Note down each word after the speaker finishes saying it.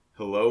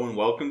Hello and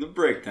welcome to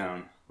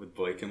Breakdown with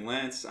Blake and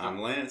Lance. I'm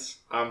Lance.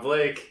 I'm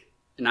Blake.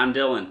 And I'm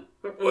Dylan.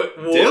 What?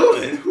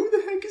 Dylan? Who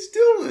the heck is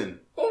Dylan?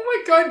 Oh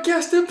my god,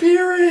 guest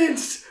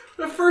appearance!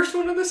 The first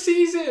one of the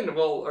season!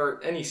 Well,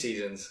 or any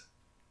seasons.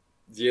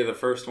 Yeah, the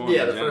first one.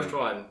 Yeah, the first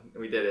one.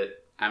 We did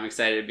it. I'm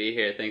excited to be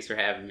here. Thanks for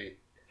having me.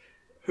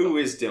 Who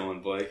is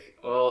Dylan, Blake?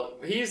 Well,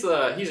 he's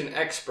an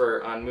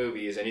expert on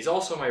movies, and he's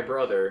also my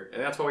brother,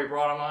 and that's why we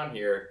brought him on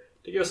here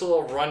to give us a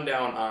little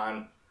rundown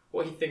on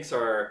what he thinks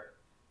are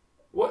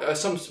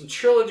some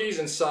trilogies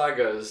and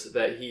sagas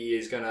that he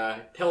is going to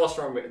tell us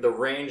from the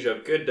range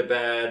of good to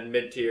bad,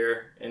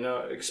 mid-tier, and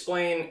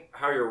explain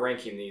how you're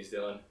ranking these,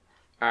 Dylan.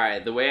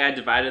 Alright, the way I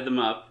divided them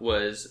up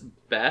was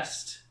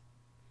best,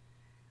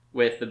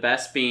 with the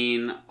best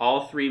being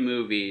all three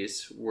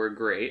movies were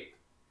great.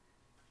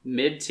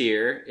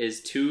 Mid-tier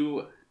is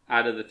 2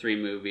 out of the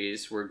 3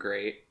 movies were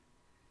great.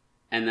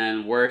 And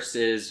then worst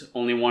is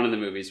only 1 of the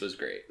movies was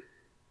great.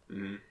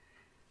 Mm-hmm.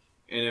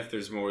 And if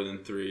there's more than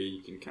 3,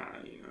 you can kind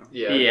of,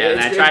 Yeah, and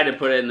I tried to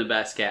put it in the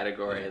best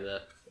category.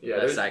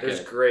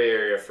 There's gray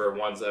area for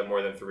ones that have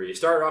more than 3.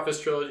 Started off as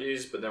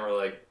trilogies, but then we're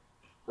like,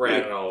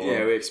 ran it all over.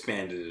 Yeah, we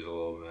expanded it a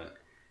little bit.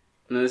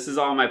 And this is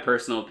all my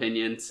personal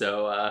opinion,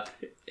 so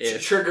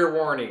trigger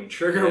warning.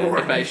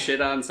 If I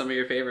shit on some of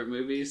your favorite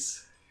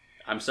movies,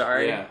 I'm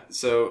sorry. Yeah,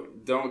 so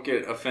don't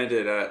get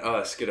offended at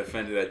us, get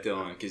offended at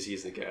Dylan, because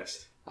he's the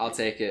guest. I'll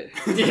take it.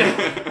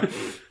 Yeah.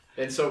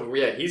 And so,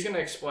 he's going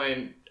to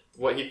explain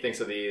what he thinks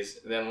of these.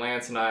 Then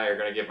Lance and I are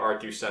going to give our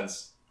 2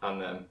 cents on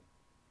them.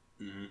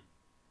 Mm-hmm.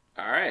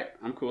 Alright,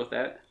 I'm cool with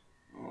that.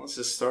 Well, let's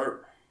just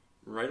start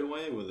right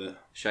away with it.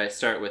 Should I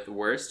start with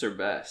worst or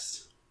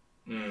best?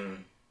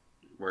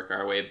 Work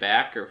our way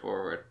back or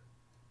forward?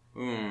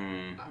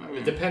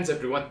 It depends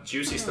if we want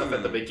juicy stuff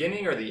at the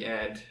beginning or the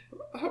end.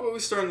 How about we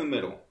start in the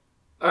middle?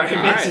 Alright,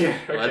 okay.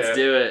 Let's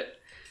do it.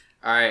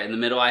 Alright, in the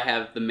middle I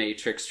have the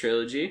Matrix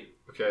trilogy.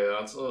 Okay,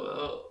 that's...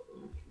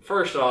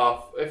 First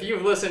off, if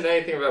you've listened to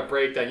anything about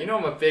Breakdown, you know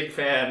I'm a big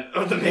fan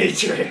of The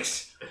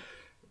Matrix.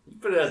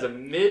 But as a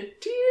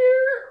mid-tier...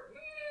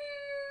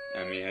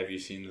 I mean, have you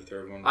seen the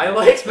third one? I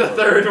liked the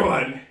third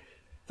one.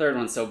 Third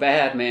one's so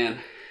bad, man.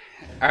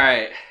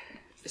 Alright,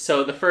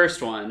 so the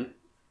first one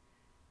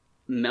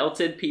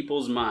melted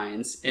people's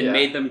minds and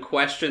made them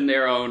question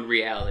their own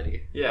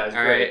reality. Yeah, it's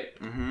great.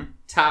 Alright,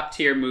 top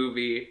tier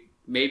movie,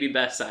 maybe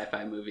best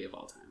sci-fi movie of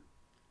all time.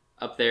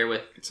 Up there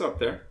with... It's up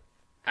there.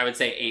 I would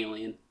say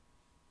Alien.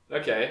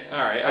 Okay,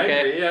 alright, I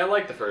agree. Yeah, I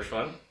like the first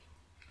one.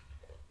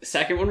 The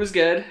second one was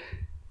good.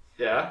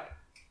 Yeah.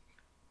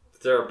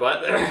 Is there a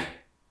butt there?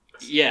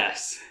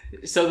 Yes.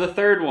 So the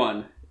third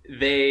one,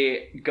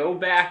 they go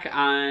back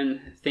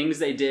on things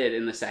they did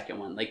in the second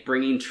one, like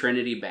bringing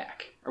Trinity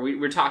back.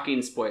 We're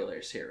talking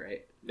spoilers here,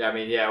 right? I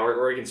mean,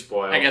 we can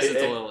spoil. I guess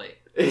it's a little late.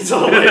 It's a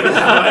little late for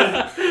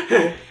that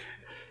one.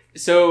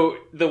 So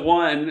the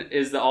one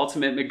is the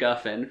ultimate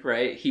MacGuffin,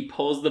 right? He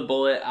pulls the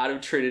bullet out of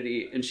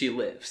Trinity and she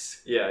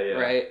lives. Yeah.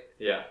 Right?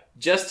 Yeah.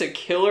 Just to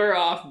kill her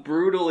off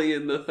brutally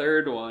in the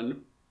third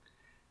one,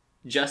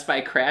 just by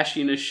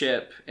crashing a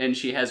ship, and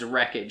she has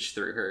wreckage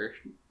through her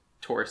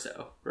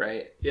torso,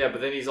 right? Yeah,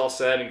 but then he's all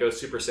sad and goes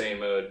Super Saiyan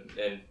mode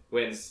and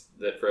wins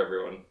that for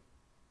everyone.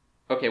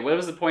 Okay, what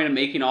was the point of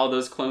making all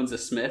those clones of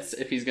Smiths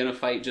if he's going to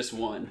fight just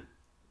one?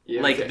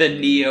 Yeah, like the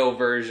Neo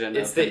version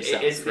of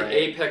himself, It's the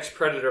apex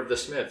predator of the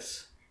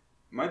Smiths.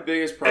 My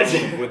biggest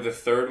problem with the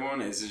third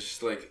one is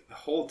just like the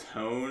whole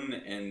tone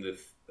and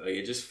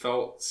it just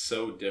felt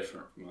so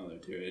different from the other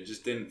two. It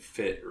just didn't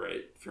fit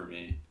right for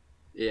me.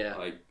 Yeah.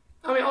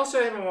 I mean, also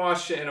I haven't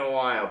watched it in a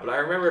while, but I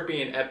remember it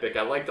being epic.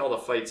 I liked all the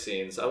fight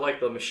scenes. I liked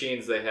the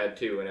machines they had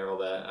too and all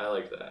that. I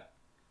liked that.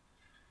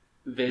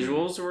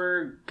 Visuals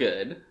were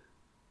good,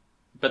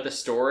 but the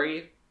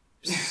story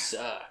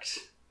sucked.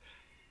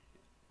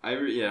 I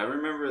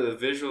remember the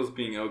visuals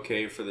being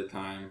okay for the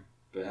time,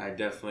 but I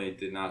definitely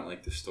did not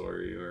like the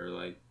story or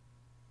like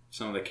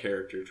some of the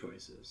character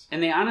choices.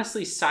 And they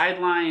honestly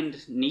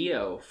sidelined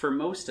Neo for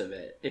most of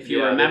it, if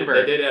you remember.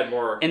 They did add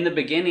more. In the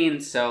beginning,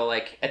 so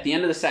like at the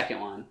end of the second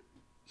one,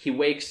 he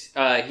wakes,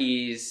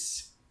 he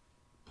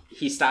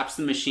stops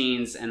the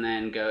machines and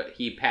then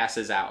he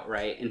passes out,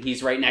 right? And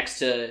he's right next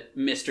to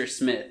Mr.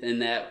 Smith in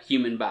that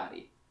human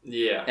body.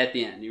 Yeah. At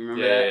the end. You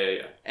remember that?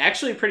 Yeah.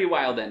 Actually, a pretty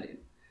wild ending.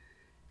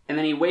 And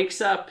then he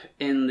wakes up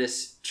in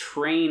this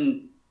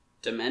train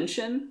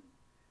dimension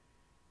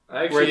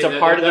where it's a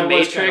part of the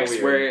Matrix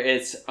where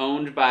it's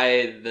owned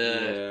by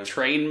the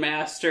train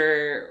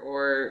master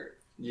or...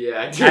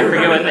 Yeah, I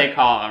forget what they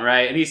call him,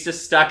 right? And he's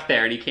just stuck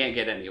there and he can't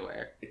get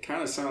anywhere. It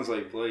kind of sounds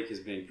like Blake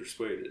is being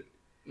persuaded.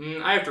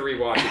 I have to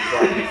rewatch it before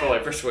I can be fully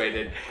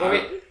persuaded.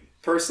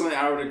 Personally,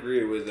 I would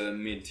agree with a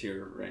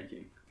mid-tier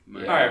ranking.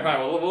 Alright,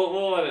 fine. We'll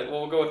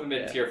go with the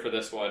mid-tier for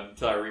this one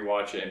until I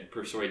rewatch it and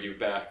persuade you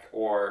back.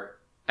 Or...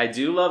 I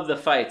do love the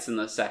fights in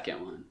the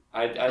second one.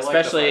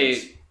 Especially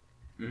like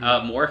the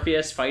fights.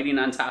 Morpheus fighting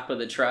on top of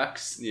the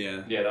trucks.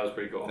 Yeah, that was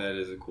pretty cool. That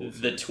is a cool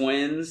scene. The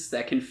twins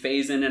that can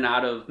phase in and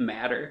out of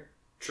matter.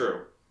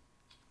 True.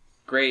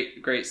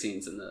 Great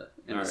scenes in the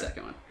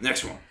second one.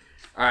 Next one.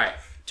 All right.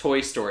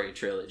 Toy Story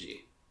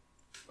trilogy.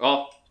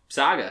 Well,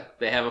 Saga.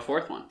 They have a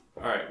fourth one.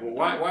 All right. Well,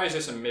 why is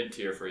this a mid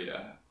tier for you?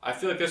 I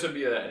feel like this would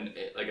be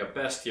a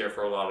best tier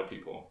for a lot of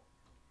people.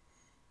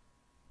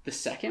 The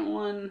second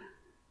one.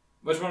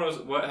 Which one was?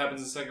 What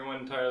happens in the second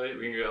one entirely?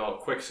 We can get a little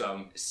quick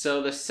sum.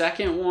 So the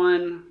second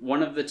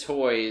one of the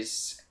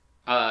toys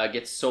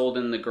gets sold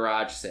in the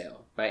garage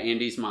sale by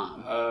Andy's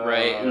mom,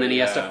 right? And then he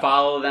has to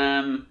follow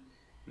them.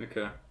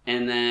 Okay.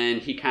 And then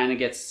he kind of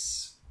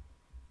gets...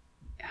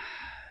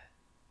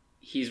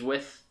 He's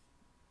with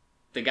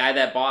the guy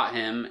that bought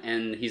him,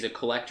 and he's a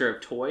collector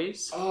of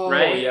toys,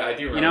 right? Yeah, I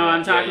do remember. You know what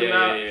I'm talking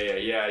about?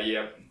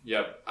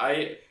 Yep.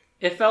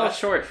 It fell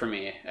short for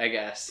me, I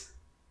guess.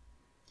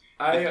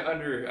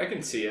 I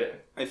can see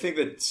it. I think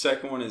the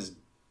second one is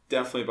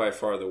definitely by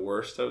far the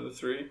worst of the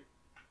three.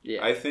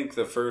 Yeah. I think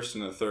the first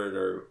and the third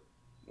are,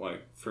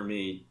 like, for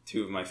me,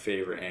 two of my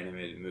favorite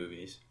animated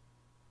movies.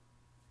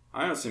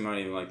 I honestly might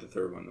even like the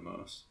third one the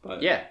most.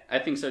 But yeah, I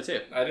think so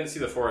too. I didn't see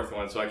the fourth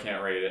one, so I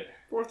can't rate it.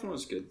 Fourth one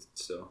was good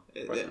still.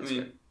 It was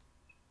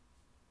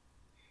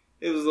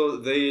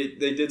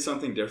they did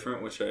something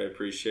different, which I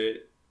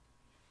appreciate,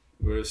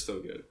 but it was still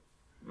good.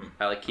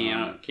 I like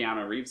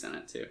Keanu Reeves in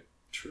it too.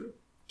 True.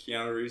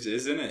 Keanu Reeves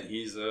is in it.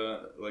 He's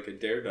like a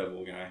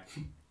daredevil guy.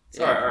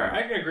 All right.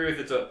 I can agree with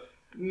it's a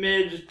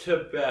mid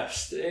to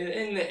best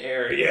in the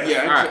area.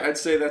 Yeah, I'd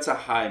say that's a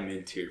high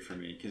mid tier for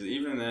me, because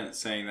even that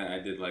saying that, I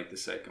did like the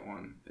second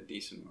one a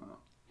decent amount.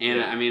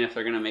 And I mean, if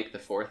they're gonna make the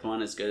fourth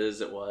one as good as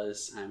it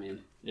was, I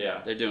mean,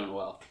 they're doing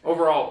well.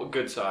 Overall,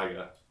 good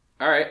saga.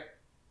 All right,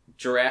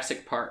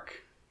 Jurassic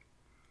Park.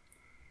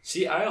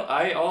 See,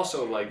 I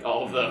also like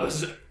all of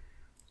those.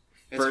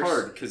 It's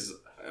hard because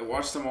I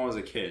watched them all as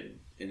a kid,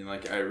 and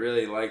like I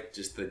really liked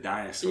just the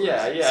dinosaurs.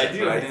 Yeah, I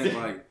do.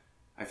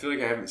 I feel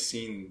like I haven't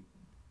seen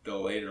the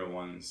later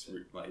ones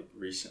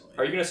recently.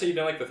 Are you gonna say you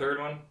don't like the third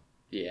one?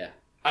 Yeah,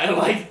 I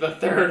like the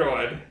third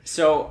one.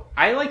 So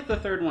I like the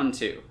third one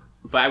too,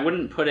 but I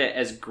wouldn't put it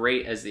as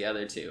great as the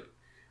other two.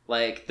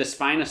 Like the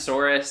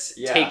Spinosaurus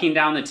taking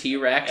down the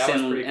T-Rex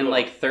in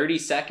like 30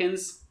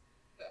 seconds.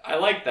 I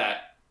like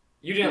that.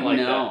 You didn't like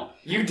that. No.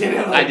 You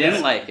didn't like I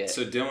didn't like it.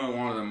 So Dylan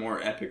wanted a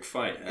more epic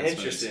fight. That's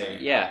interesting.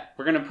 Yeah,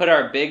 we're gonna put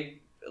our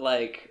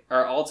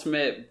our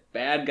ultimate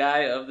bad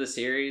guy of the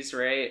series,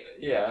 right?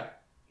 Yeah.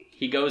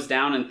 He goes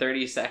down in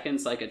 30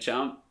 seconds like a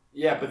chump.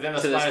 Yeah, but then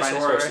the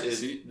Spinosaurus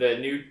is the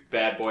new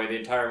bad boy the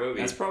entire movie.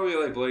 That's probably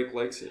like Blake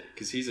likes it,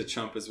 because he's a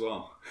chump as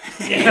well.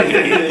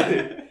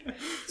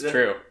 It's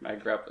true. I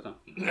grew up with him.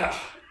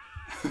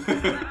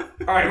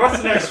 Alright, what's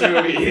the next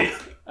movie?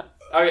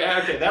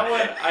 Okay, that one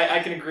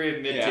I can agree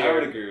with mid-tier. Yeah, I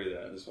would agree with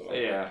that as well.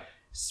 Yeah.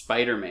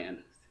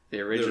 Spider-Man,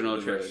 the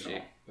original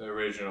trilogy. The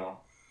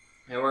original.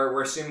 And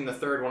we're assuming the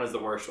third one is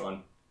the worst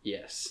one.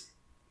 Yes.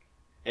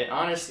 And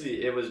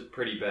honestly, it was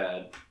pretty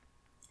bad.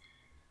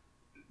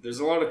 There's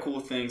a lot of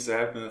cool things that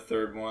happen in the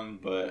third one,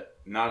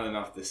 but not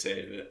enough to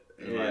save it.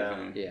 In my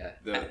opinion. Yeah.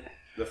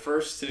 The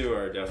first two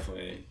are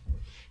definitely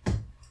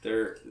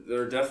they're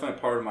definitely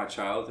part of my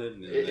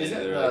childhood.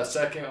 Isn't the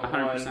second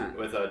 100%. one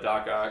with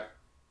Doc Ock?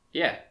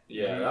 Yeah.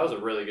 Yeah, that was a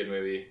really good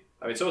movie.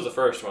 I mean, so was the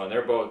first one.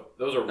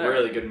 Those are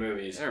really good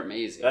movies. They're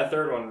amazing. That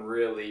third one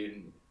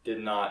really did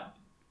not.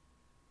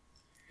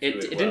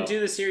 It didn't do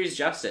the series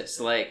justice.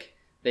 Like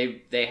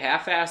they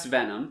half-assed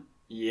Venom.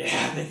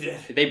 Yeah, they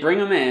did. They bring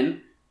him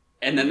in.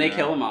 And then they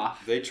kill him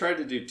off. They tried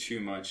to do too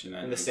much in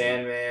that. And the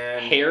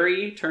Sandman.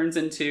 Harry turns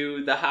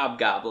into the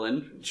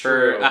Hobgoblin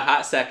for a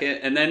hot second,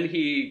 and then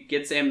he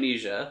gets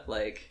amnesia.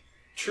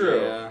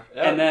 True. Yeah.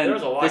 And then there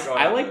was a lot going on.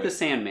 I like the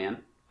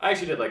Sandman. I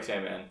actually did like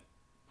Sandman.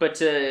 But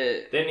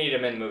didn't need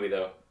him in the movie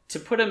though. To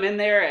put him in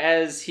there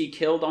as he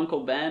killed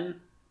Uncle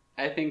Ben,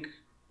 I think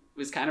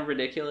was kind of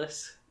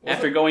ridiculous.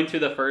 After going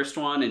through the first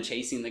one and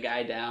chasing the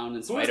guy down,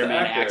 and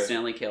Spider-Man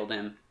accidentally killed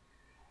him.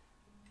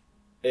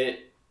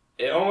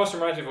 It almost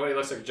reminds me of what he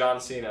looks like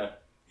John Cena.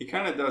 He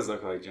kind of does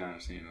look like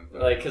John Cena.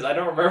 Because I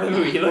don't remember the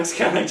movie. He looks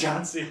kind of like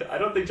John Cena. I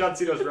don't think John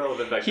Cena was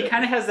relevant back then. He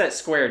kind of has that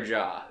square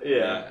jaw.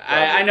 Yeah.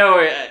 I know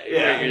what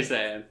you're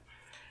saying.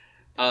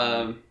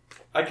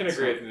 I can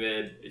agree with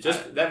mid.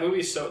 That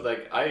movie's so,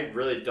 I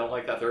really don't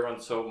like that third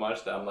one so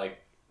much that I'm like,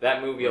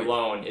 that movie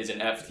alone is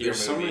an F tier movie. There's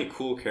so many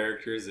cool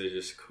characters, they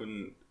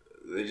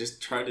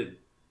just tried to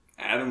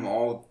add them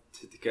all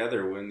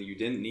together when you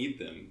didn't need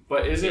them.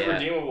 But is it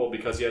redeemable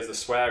because he has the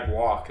swag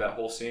walk, that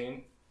whole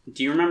scene?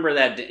 Do you remember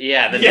that? The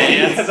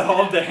dance? The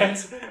whole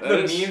dance.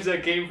 The memes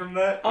that came from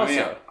that.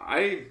 Also,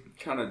 I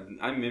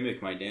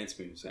mimic my dance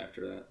moves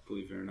after that,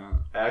 believe it or not.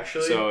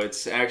 Actually? So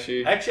it's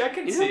actually... I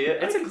can see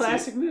it. It's a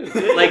classic move.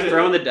 Like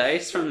throwing the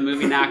dice from the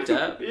movie Knocked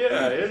Up.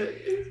 Yeah,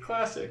 it's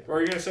classic. What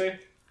are you going to say?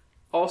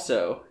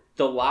 Also,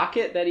 the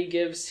locket that he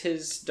gives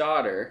his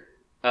daughter,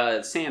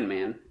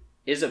 Sandman,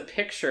 is a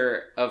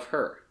picture of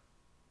her.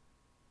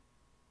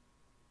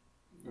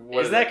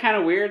 Is that kind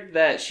of weird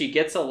that she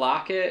gets a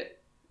locket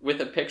with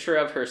a picture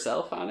of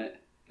herself on it?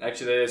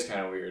 Actually, that is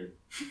kind of weird.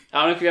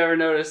 I don't know if you ever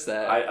noticed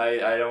that.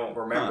 I don't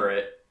remember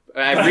it.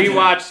 I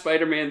rewatched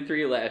Spider-Man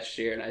 3 last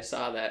year, and I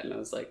saw that, and I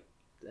was like,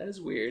 That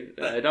is weird.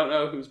 I don't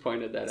know who's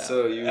pointed that out.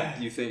 So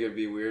you think it'd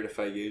be weird if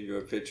I gave you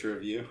a picture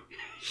of you?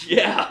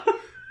 Yeah.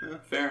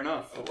 Fair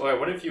enough. Wait,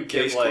 what if you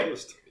Case give like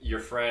closed. your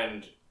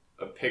friend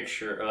a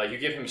picture, or like you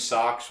give him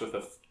socks with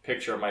a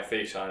picture of my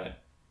face on it?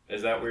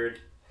 Is that weird?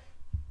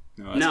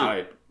 No, that's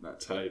hype.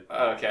 That's hype.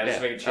 Oh, okay, I'm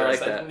just making sure. I like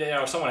that. You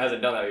know, someone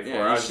hasn't done that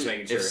before. I was just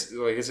making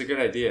sure. It's a good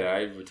idea.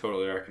 I would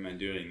totally recommend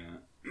doing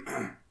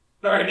that.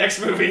 All right, next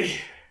movie.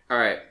 All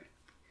right.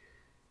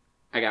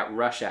 I got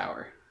Rush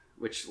Hour,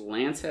 which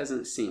Lance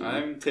hasn't seen.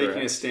 I'm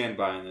taking a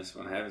standby on this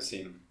one. I haven't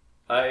seen them.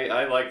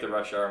 I like the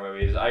Rush Hour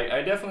movies.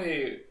 I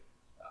definitely.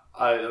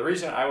 The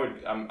reason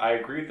I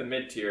agree with the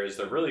mid tier is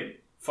they're really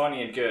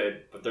funny and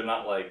good, but they're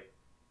not like.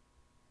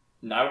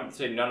 I wouldn't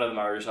say none of them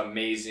are just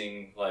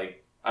amazing.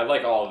 Like I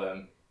like all of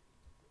them.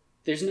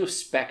 There's no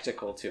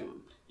spectacle to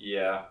them.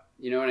 Yeah.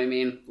 You know what I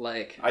mean?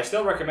 Like I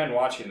still recommend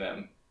watching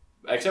them,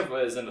 except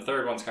as in the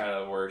third one's kind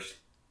of the worst.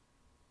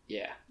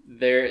 Yeah,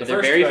 they're first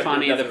very two I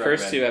funny. The definitely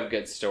first recommend. two have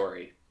good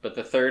story, but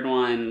the third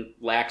one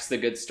lacks the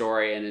good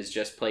story and is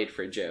just played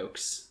for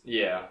jokes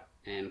Yeah.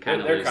 and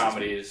kind of They're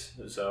comedies,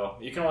 so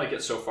you can only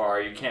get so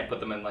far. You can't put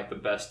them in like the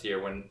best tier.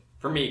 When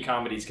for me,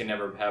 comedies can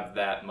never have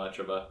that much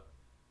of a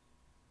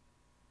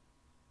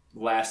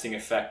lasting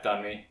effect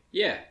on me.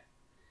 Yeah.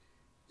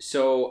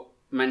 So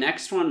my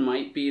next one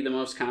might be the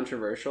most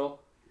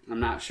controversial. I'm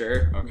not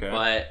sure. Okay.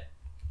 But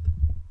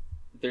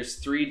there's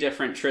 3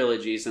 different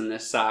trilogies in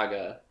this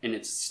saga, and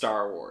it's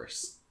Star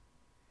Wars.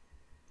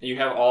 You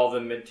have all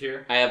the mid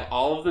tier. I have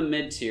all of the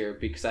mid tier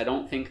because I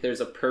don't think there's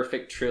a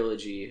perfect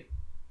trilogy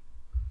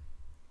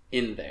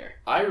in there.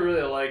 I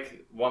really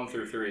like 1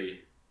 through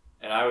 3,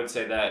 and I would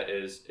say that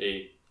is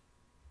a.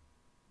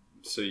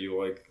 So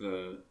you like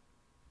the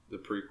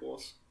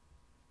prequels?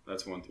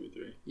 That's 1 through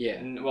 3.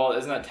 Yeah. Well,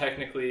 isn't that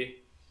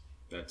technically?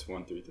 That's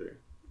 1 through 3.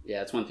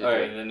 Yeah, it's 1 through All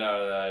 3. right, then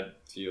no,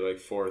 So you like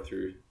 4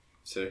 through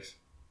 6?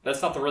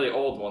 that's not the really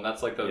old one.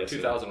 That's like the Yes,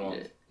 2000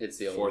 one. It's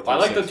the old 4 one. through I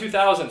like the 6.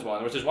 2000s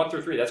one, which is 1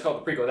 through 3. That's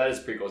called the prequel. That is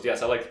prequels.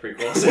 Yes, I like the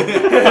prequels.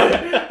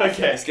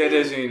 Okay. This guy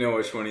doesn't even know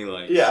which one he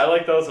likes. Yeah, I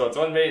like those ones.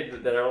 One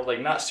made that are like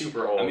not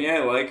super old. I mean, I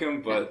like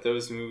them, but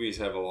those movies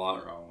have a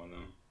lot wrong with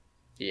them.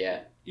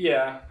 Yeah.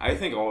 Yeah. I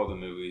think all of the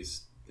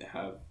movies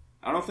have...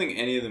 I don't think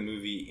any of the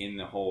movie in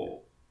the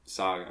whole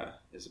saga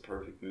is a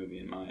perfect movie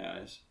in my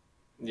eyes.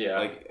 Yeah,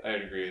 Like,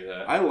 I'd agree with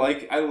that.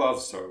 I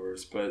love Star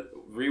Wars, but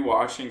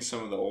rewatching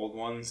some of the old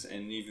ones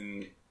and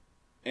the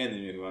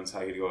new ones,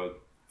 I could go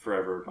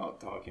forever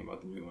about talking about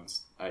the new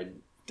ones. I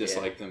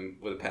dislike them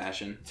with a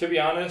passion. To be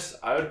honest,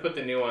 I would put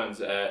the new ones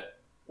at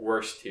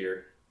worst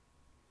tier.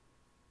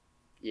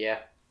 Yeah.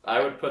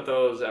 I would put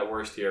those at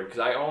worst tier because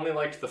I only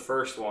liked the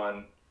first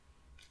one,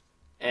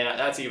 and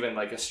that's even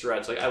like a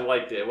stretch. Like I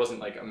liked it; it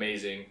wasn't like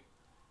amazing.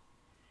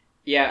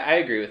 Yeah, I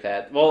agree with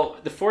that. Well,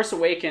 The Force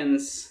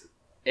Awakens,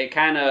 it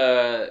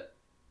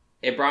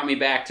brought me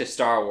back to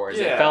Star Wars.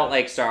 Yeah. It felt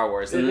like Star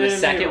Wars. And It then the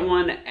didn't second make-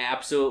 one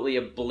absolutely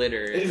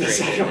obliterated The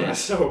second one was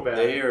so bad.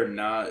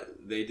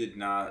 They did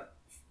not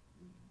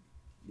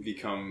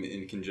become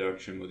in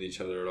conjunction with each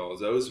other at all.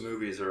 Those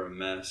movies are a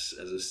mess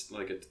as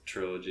a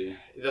trilogy.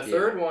 The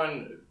third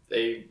one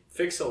they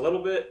fixed a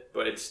little bit,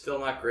 but it's still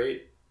not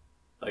great.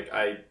 Like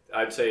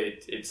I'd say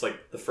it's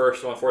like the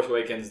first one, Force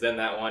Awakens, then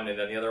that one, and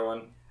then the other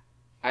one.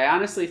 I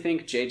honestly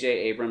think J.J.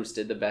 Abrams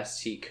did the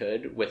best he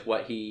could with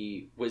what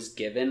he was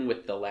given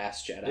with The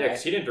Last Jedi. Yeah,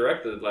 because he didn't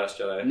direct The Last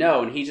Jedi.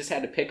 No, and he just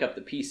had to pick up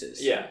the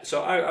pieces. Yeah,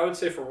 so I would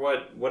say for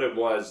what it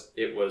was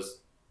It was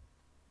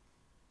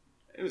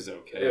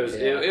okay.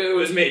 it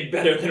was made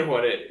better than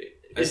what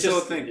it. I still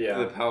just, think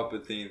the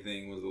Palpatine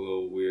thing was a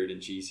little weird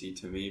and cheesy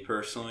to me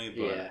personally,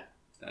 but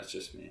that's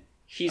just me.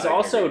 He's I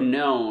also agree.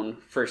 known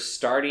for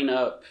starting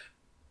up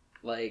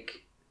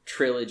like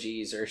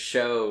trilogies or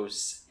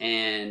shows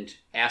and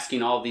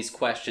asking all these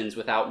questions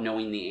without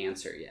knowing the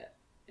answer yet,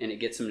 and it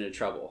gets him into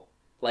trouble.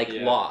 Like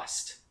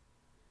Lost.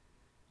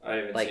 I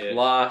haven't Like seen it.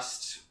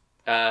 Lost,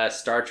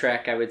 Star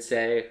Trek, I would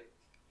say.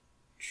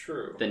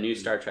 True. The new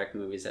Star Trek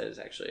movies, that is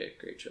actually a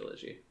great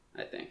trilogy,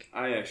 I think.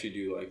 I actually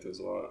do like those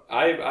a lot.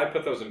 I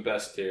put those in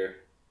best tier.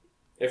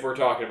 If we're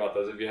talking about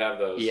those, if you have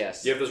those.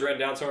 Yes. Do you have those written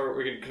down somewhere?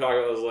 We can talk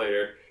about those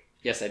later.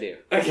 Yes, I do.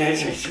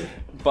 Okay.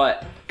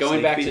 But going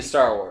Sneak back peek. to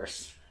Star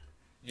Wars,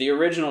 the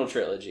original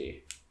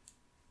trilogy.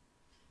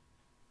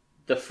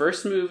 The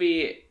first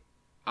movie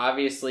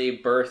obviously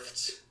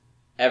birthed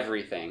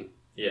everything.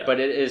 Yeah. But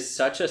it is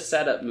such a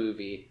setup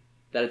movie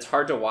that it's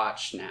hard to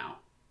watch now.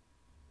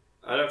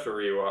 I'd have to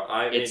rewatch.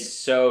 I mean, It's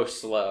so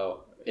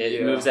slow.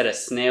 It moves at a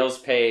snail's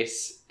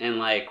pace, and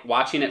like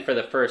watching it for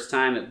the first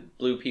time, it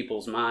blew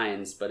people's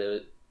minds. But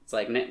it's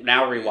like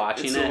now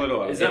rewatching It's it, a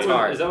little is it's that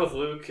hard. is that with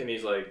Luke and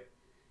he's like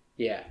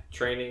Yeah,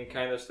 training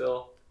kind of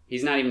still?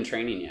 he's not even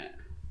training yet.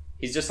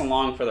 He's just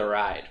along for the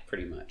ride,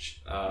 pretty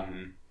much.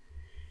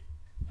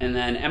 And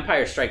then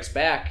Empire Strikes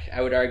Back,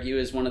 I would argue,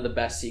 is one of the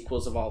best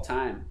sequels of all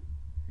time.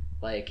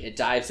 Like, it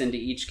dives into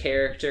each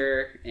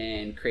character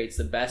and creates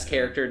the best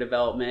character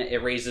development. It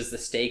raises the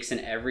stakes in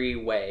every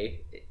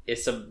way. It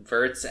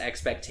subverts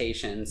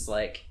expectations.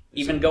 Like,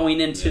 even going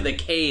into the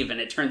cave, and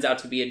it turns out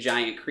to be a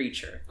giant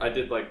creature. I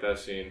did like that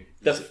scene.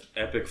 The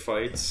epic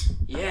fights.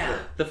 Yeah,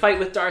 the fight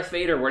with Darth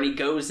Vader when he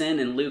goes in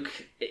and Luke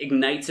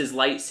ignites his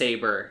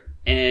lightsaber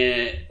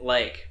and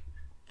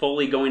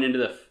fully going into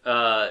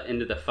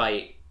the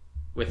fight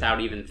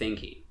without even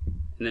thinking,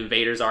 and then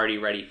Vader's already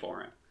ready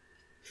for him.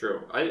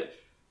 True. I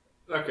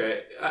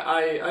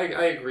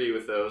agree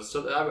with those.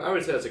 So I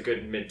would say that's a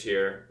good mid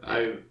tier.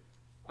 Yeah.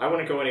 I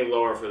wouldn't go any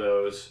lower for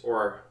those.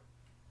 Or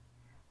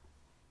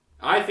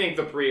I think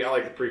I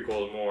like the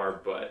prequels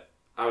more, but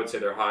I would say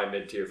they're high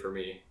mid tier for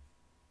me.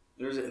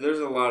 There's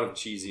a lot of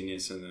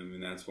cheesiness in them,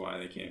 and that's why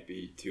they can't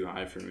be too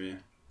high for me.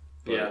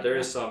 But, yeah, there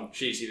is some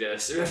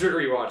cheesiness after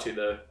rewatching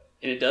though.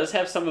 And it does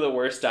have some of the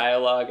worst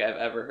dialogue I've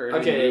ever heard.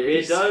 Okay,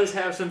 it does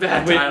have some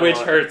bad dialogue, which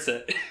hurts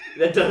it.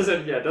 That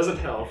doesn't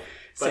help.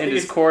 Sand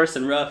is coarse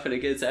and rough, and it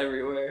gets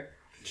everywhere.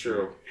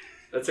 True.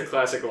 That's a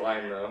classic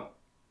line, though.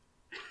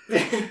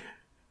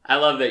 I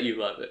love that you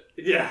love it.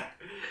 Yeah.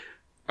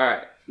 All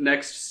right.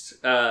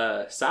 Next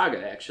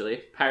saga,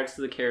 actually. Pirates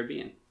of the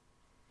Caribbean.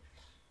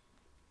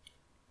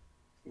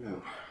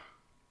 Oh.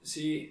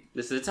 See...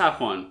 This is a tough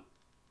one.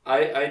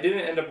 I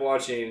didn't end up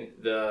watching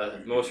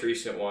the most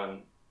recent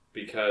one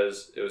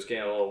because it was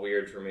getting a little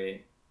weird for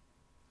me.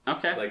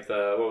 Okay. Like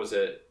what was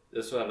it?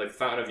 This one, like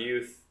Fountain of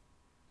Youth.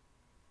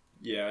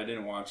 Yeah, I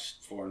didn't watch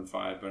 4 and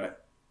 5,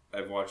 but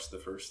I've watched the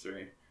first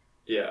 3.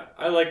 Yeah,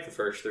 I like the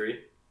first 3.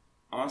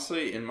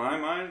 Honestly, in my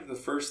mind, the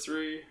first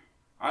 3,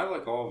 I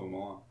like all of them a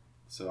lot.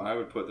 So I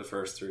would put the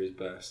first 3 as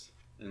best,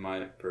 in my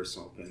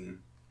personal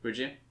opinion. Would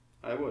you?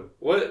 I would.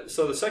 What?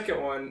 So the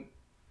second one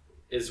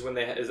is when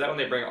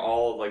they bring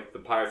all of, like, the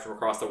pirates from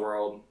across the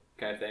world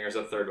kind of thing, or is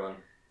that the third one?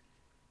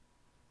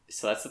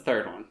 So that's the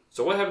third one.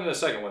 So what happened in the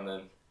second one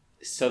then?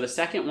 So the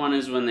second one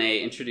is when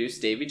they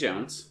introduced Davy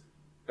Jones.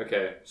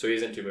 Okay, so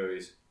he's in 2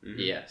 movies. Mm-hmm.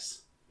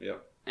 Yes.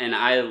 Yep. And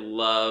I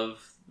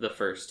love the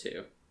first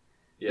 2.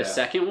 Yeah. The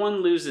second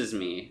one loses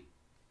me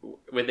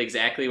with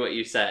exactly what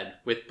you said,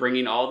 with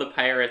bringing all the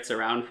pirates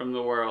around from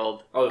the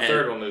world. Oh, the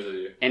third one loses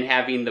you. And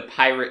having the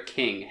Pirate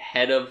King,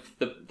 head of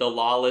the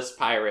lawless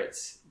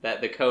pirates, that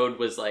the code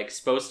was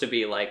supposed to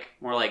be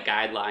more like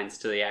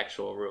guidelines to the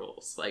actual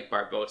rules, like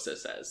Barbossa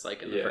says,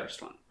 in the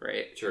first one,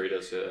 right? Sure, he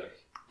does say that.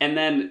 And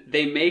then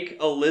they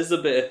make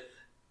Elizabeth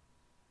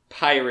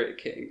Pirate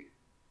King.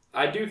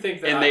 I do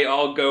think that... And they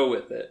all go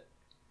with it.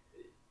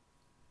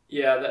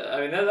 Yeah,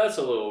 that's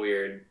a little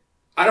weird.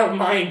 I don't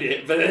mind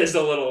it, but it is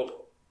a little...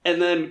 And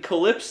then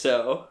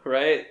Calypso,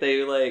 right?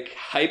 They,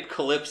 hype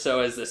Calypso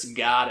as this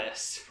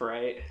goddess,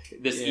 right?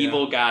 This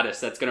evil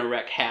goddess that's going to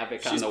wreak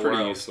havoc on the world. She's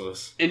pretty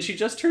useless. And she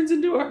just turns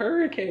into a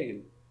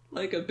hurricane.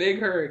 Like a big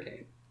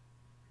hurricane.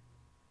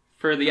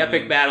 For the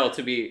epic battle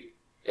to be...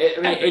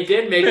 it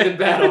did make the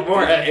battle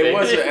more epic. It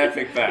was an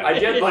epic battle. I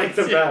did like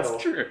the battle.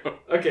 It's true.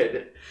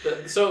 Okay,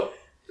 so...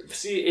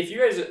 See, if you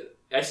guys...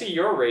 I see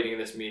your rating in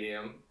this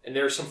medium, and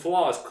there's some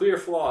flaws, clear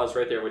flaws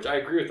right there, which I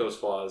agree with those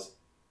flaws.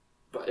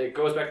 But it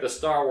goes back to the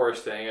Star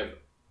Wars thing of,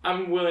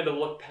 I'm willing to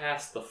look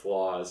past the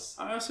flaws.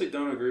 I honestly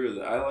don't agree with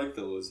it. I like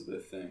the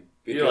Elizabeth thing.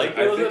 Because you like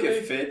the Elizabeth I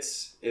think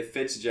it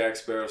fits Jack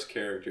Sparrow's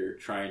character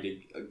trying to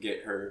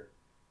get her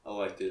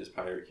elected as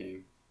Pirate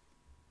King.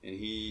 And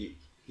he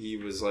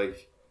was a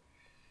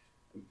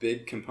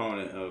big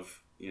component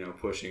of,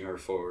 pushing her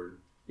forward.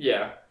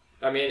 Yeah.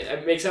 I mean,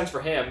 it makes sense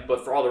for him,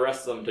 but for all the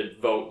rest of them to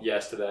vote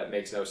yes to that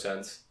makes no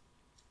sense.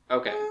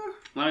 Okay.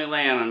 Let me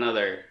lay on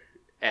another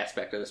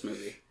aspect of this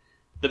movie.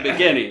 The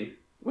beginning,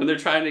 when they're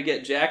trying to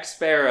get Jack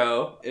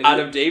Sparrow out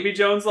of Davy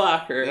Jones'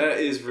 locker. That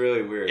is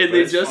really weird. And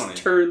they just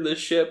turn the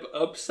ship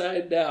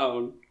upside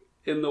down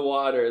in the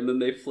water, and then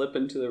they flip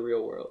into the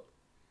real world.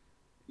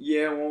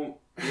 Yeah,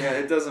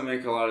 it doesn't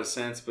make a lot of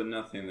sense, but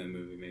nothing in the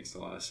movie makes a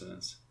lot of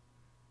sense.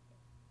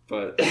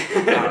 But,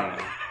 I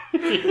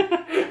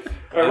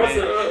don't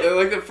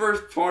know. The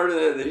first part of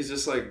it, he's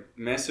just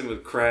messing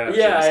with crabs.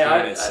 Yeah,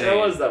 that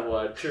was that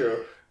one.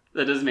 True.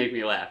 That does make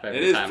me laugh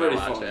every time I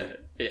watch it.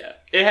 Yeah,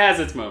 it has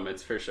its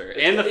moments for sure,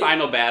 and the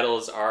final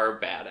battles are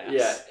badass.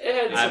 Yeah,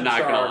 it had some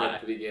charm at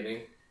the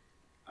beginning.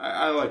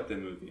 I like the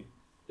movie.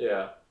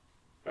 Yeah.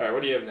 All right,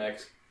 what do you have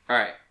next? All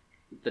right,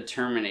 the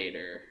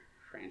Terminator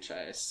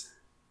franchise.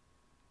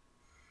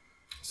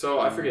 So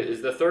I forget.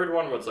 Is the third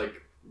one what's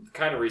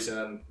kind of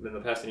recent in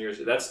the past 10 years?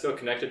 Is that still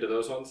connected to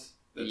those ones?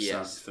 That's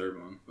not the third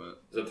one,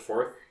 but is that the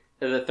fourth?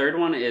 The third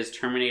one is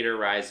Terminator: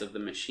 Rise of the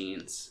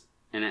Machines,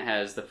 and it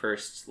has the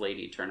first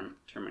lady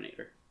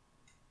Terminator.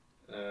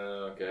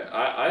 Okay.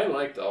 I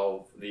liked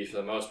all these for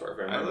the most part.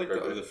 I liked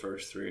the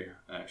first 3,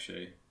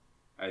 actually.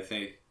 I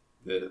think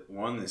the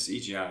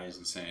CGI is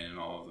insane in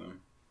all of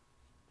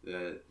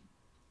them.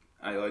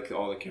 I like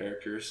all the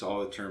characters. All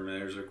the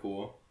Terminators are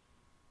cool.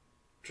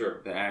 Sure.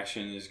 The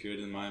action is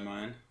good in my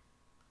mind.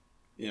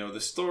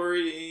 The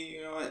story,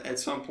 at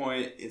some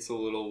point, it's a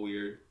little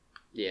weird.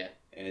 Yeah.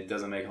 And it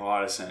doesn't make a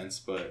lot of sense,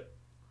 but...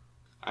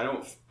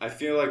 I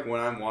feel like when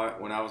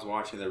I was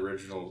watching the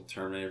original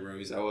Terminator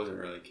movies, I wasn't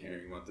really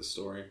caring about the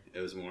story. It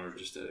was more of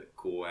just a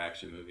cool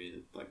action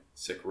movie,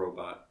 sick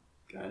robot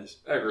guys.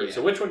 I agree. Yeah.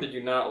 So which one did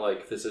you not like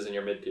if this isn't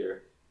your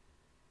mid-tier?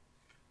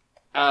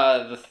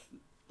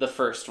 The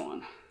first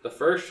one. The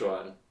first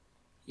one?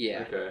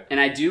 Yeah. Okay. And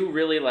I do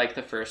really like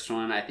the first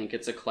one. I think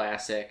it's a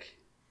classic.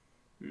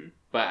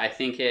 But I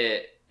think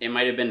it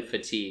might have been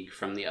fatigue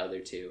from the other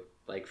two.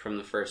 Like from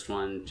the first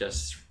one,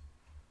 just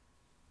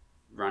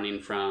running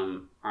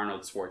from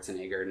Arnold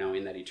Schwarzenegger,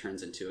 knowing that he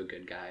turns into a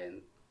good guy,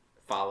 and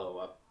follow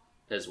up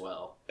as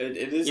well. It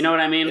is. You know what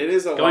I mean? It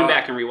is going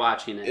back and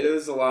rewatching it. It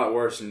is a lot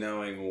worse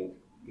knowing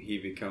he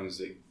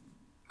becomes a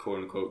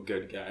quote unquote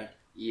good guy.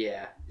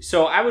 Yeah.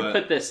 So I would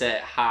put this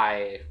at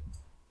high.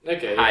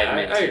 Okay. High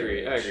Yeah, I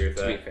agree. I agree with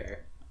that. To be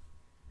fair,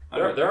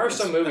 there are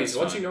some movies.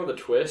 Once you know the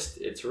twist,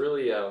 it's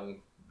really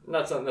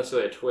not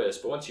necessarily a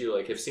twist, but once you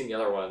have seen the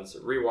other ones,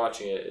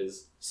 rewatching it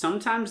is.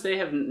 Sometimes they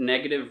have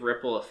negative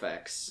ripple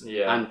effects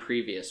on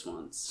previous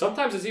ones.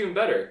 Sometimes it's even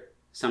better.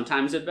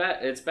 Sometimes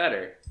it's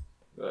better.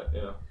 But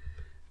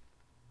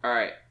All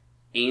right,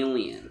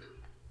 Alien.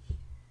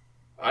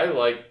 I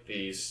like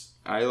these.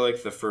 I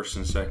like the first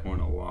and second one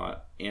a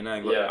lot, and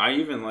I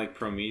even like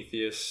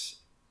Prometheus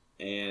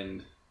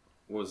and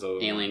was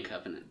a Alien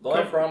Covenant. The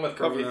only problem with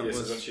Prometheus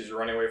is when she's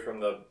running away from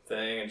the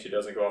thing and she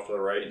doesn't go off to the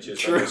right and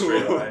she's running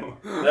straight line.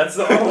 That's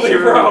the only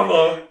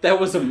problem. That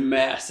was a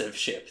massive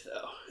ship,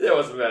 though. That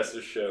was a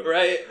massive ship,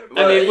 right?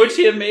 But I mean, would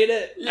she have made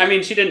it? Yeah. I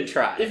mean, she didn't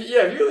try. If you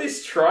at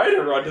least try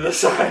to run to the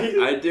side.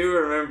 I do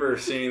remember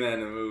seeing that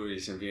in the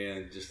movies and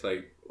being just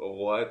like,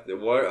 "What?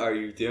 What are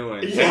you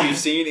doing? Yeah. Have you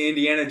seen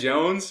Indiana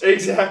Jones?"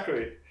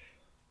 Exactly.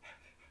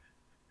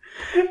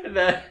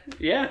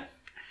 Yeah.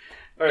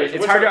 All right,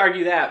 it's hard to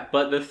argue that,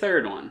 but the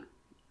third one,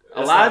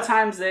 a lot of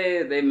times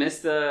they miss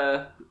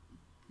the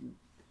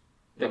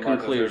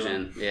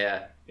conclusion.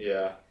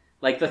 Yeah.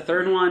 Like the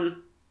third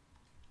one,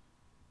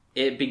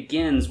 it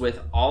begins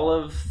with all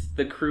of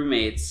the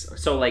crewmates.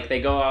 So like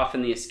they go off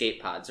in the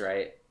escape pods,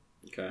 right?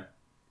 Okay.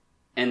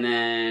 And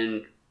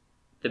then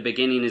the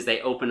beginning is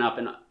they open up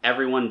and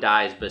everyone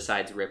dies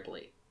besides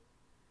Ripley.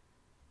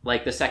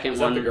 Like the second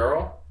one. Is that the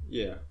girl?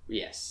 Yeah.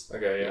 Yes.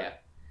 Okay. Yeah.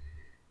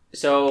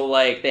 So,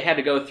 like, they had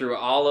to go through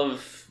all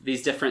of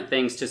these different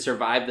things to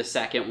survive the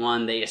second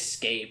one. They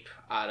escape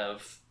out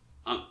of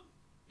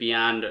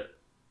beyond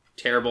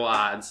terrible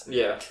odds.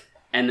 Yeah.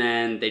 And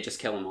then they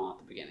just kill them all at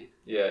the beginning.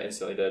 Yeah,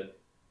 instantly dead.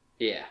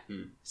 Yeah.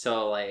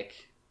 So,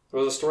 like...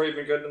 Was the story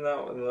even good in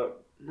that?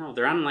 No,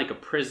 they're on, like, a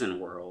prison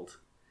world.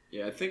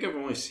 Yeah, I think I've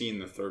only seen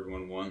the third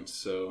one once,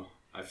 so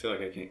I feel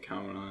like I can't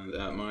comment on it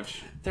that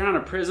much. They're on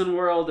a prison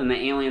world, and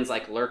the alien's,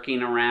 like,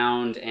 lurking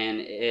around, and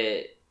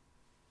it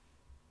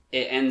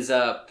ends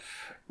up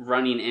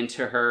running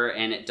into her,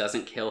 and it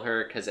doesn't kill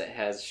her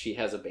because she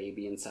has a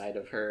baby inside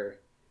of her.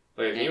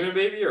 Like a human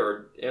baby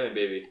or alien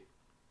baby?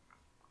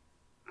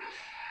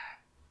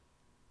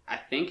 I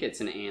think it's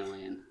an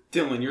alien.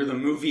 Dylan, you're the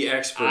movie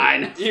expert. I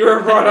know. You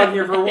were brought on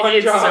here for one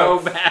it's job.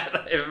 so bad.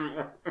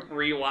 I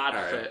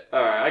rewatched it.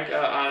 All right.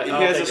 He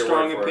has a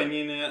strong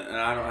opinion in it, and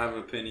I don't have an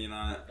opinion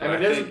on it. I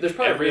mean, there's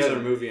probably every other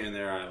movie in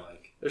there I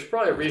like. There's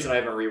probably a reason I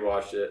haven't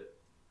rewatched it.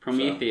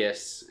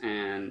 Prometheus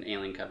and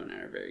Alien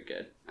Covenant are very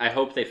good. I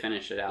hope they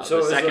finish it out.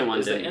 So the second one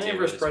is the didn't. Alien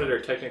vs. Predator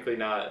technically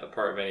not a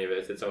part of any of it?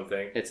 It's its own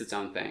thing? It's its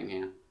own thing,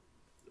 yeah.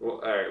 Well,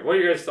 all right. What are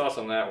your guys' thoughts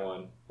on that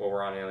one while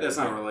we're on Alien? That's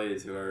not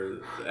related to our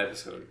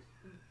episode.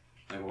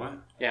 Like what?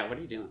 Yeah, what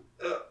are you doing?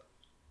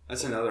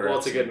 That's another Well, episode.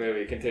 it's a good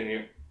movie.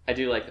 Continue. I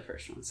do like the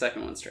first one. The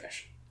second one's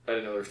trash. I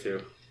didn't know there's two.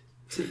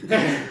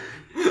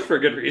 For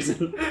good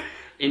reason.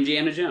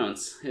 Indiana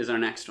Jones is our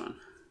next one.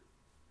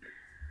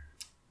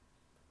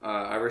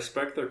 I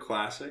respect their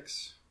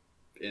classics,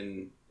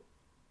 and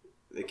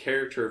the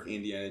character of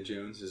Indiana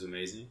Jones is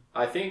amazing.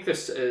 I think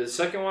this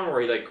second one where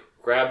he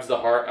grabs the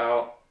heart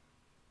out.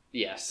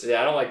 Yes.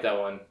 Yeah, I don't like that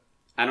one.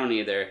 I don't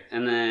either.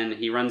 And then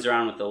he runs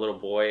around with the little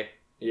boy.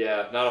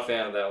 Yeah, not a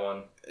fan of that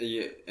one.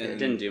 Yeah, and it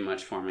didn't do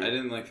much for me. I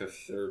didn't like the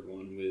third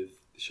one with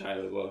Shia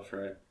LaBeouf,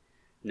 right?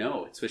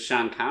 No, it's with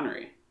Sean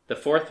Connery. The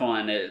fourth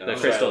one, the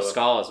Crystal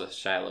Skull, is with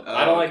Shia LaBeouf.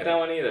 I don't like that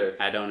one either.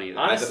 I don't either.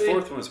 Honestly, the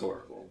fourth one's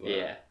horrible. But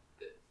yeah.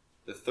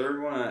 The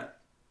third one,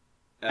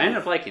 I ended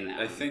up liking that.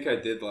 I think I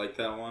did like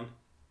that one.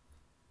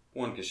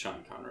 One, because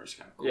Sean Connery's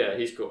kind of cool. Yeah,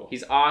 he's cool.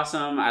 He's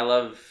awesome. I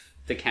love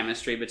the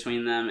chemistry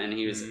between them, and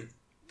he was...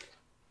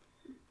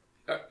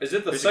 Is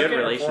it the second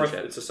or fourth?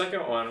 It's the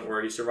second one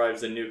where he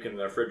survives the nuke in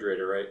the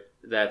refrigerator, right?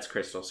 That's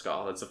Crystal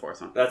Skull. That's the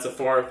fourth one. That's the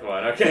fourth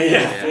one. Okay,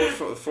 yeah.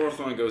 The fourth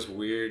one goes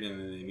weird, and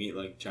then they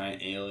meet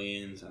giant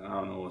aliens. I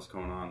don't know what's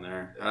going on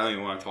there. I don't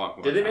even want to talk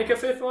about it. Did they make a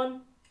fifth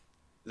one?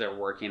 They're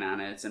working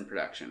on it. It's in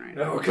production right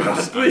now. Oh, God,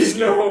 please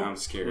no. I'm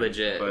scared.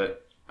 Legit.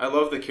 But I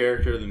love the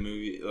character of the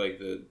movie.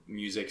 The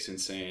music's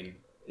insane.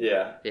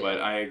 Yeah.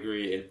 But I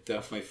agree, it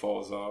definitely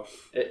falls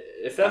off.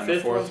 If that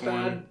fifth one's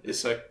bad... The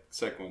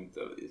second one,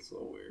 it's a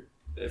little weird.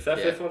 If that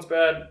fifth one's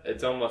bad,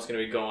 it's almost going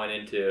to be going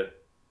into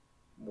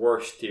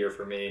worst tier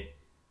for me.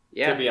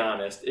 Yeah. To be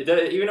honest.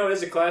 Even though it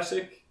is a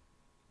classic,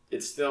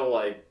 it's still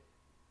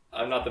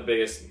I'm not the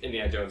biggest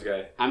Indiana Jones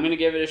guy. I'm going to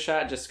give it a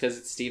shot just because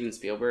it's Steven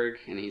Spielberg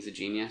and he's a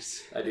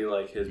genius. I do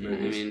like his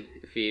movies. I mean,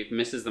 if he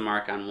misses the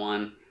mark on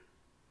one,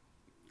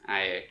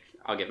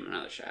 I'll give him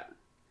another shot.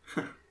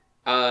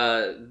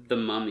 The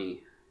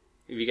Mummy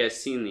Have you guys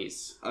seen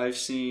these? I've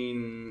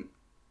seen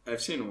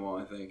them all,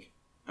 I think.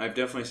 I've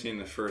definitely seen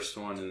the first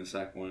one and the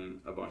second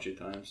one a bunch of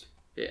times.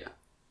 Yeah.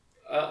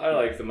 I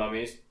like the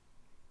Mummies.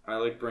 I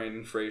like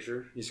Brandon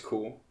Fraser. He's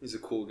cool. He's a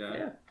cool guy.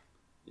 Yeah.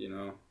 You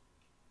know,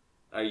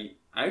 I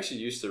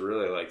actually used to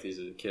really like these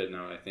as a kid.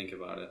 Now that I think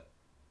about it,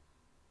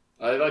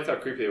 I liked how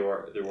creepy they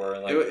were.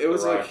 Like, it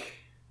was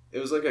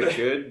like a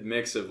good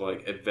mix of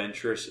like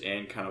adventurous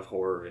and kind of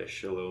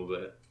horror-ish a little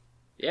bit.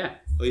 Yeah.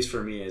 At least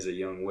for me as a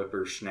young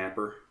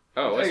whippersnapper.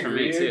 Oh, it was for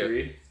me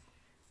too.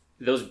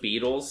 Those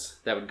beetles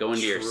that would go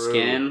into your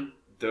skin.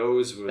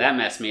 That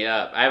messed me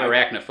up. I have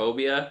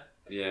arachnophobia.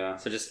 Yeah.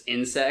 So just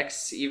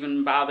insects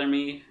even bother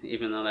me,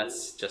 even though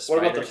that's just What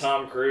spiders. about the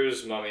Tom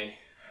Cruise Mummy?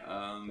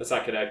 That's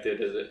not connected,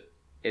 is it?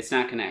 It's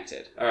not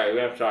connected. All right, we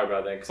have to talk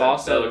about that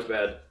because that looks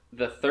bad.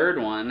 The third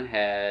one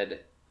had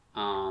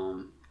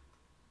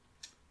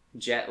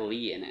Jet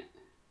Li in it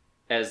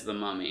as the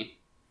Mummy.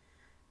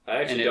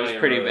 And it was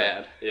pretty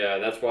bad. Yeah,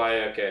 that's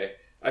why. Okay,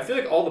 I feel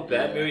like all the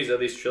bad movies of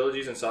these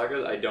trilogies and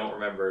sagas, I don't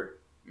remember.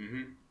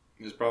 Mm-hmm.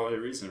 There's probably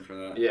a reason for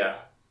that. Yeah.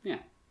 Yeah.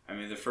 I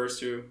mean, the first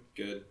two,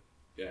 good.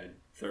 Yeah.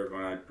 Third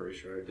one, I'm pretty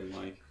sure I didn't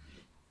like.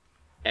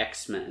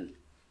 X-Men.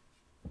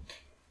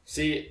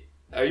 See,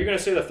 are you gonna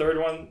say the third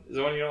one is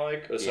the one you don't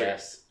like? Or the second?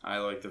 Yes. I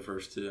like the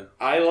first two.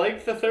 I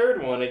like the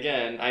third one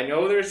again. I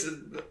know there's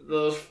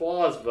those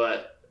flaws,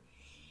 but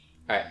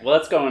All right. Well,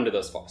 let's go into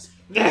those flaws.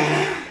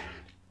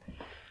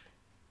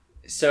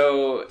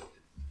 So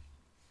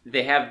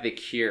they have the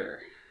cure,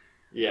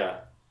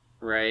 yeah.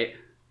 right?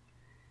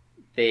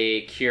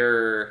 They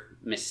cure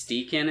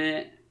Mystique in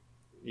it.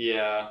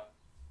 Yeah.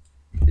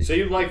 So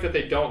you like that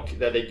they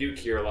do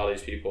cure a lot of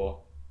these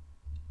people?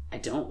 I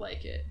don't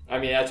like it. I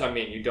mean, that's what I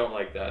mean. You don't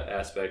like that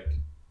aspect.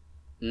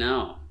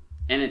 No.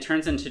 And it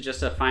turns into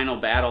just a final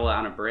battle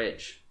on a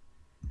bridge.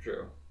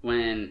 True.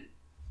 When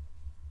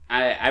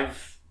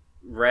I've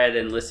read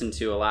and listened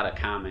to a lot of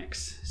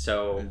comics,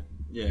 so...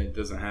 Yeah, it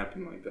doesn't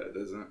happen like that,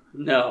 does it?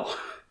 No.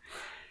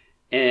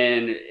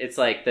 And it's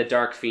like the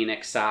Dark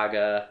Phoenix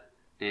saga,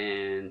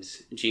 and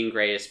Jean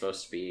Grey is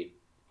supposed to be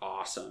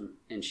awesome.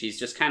 And she's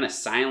just kind of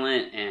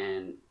silent,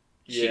 and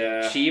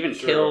she even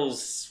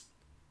kills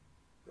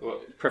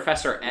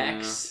Professor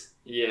X.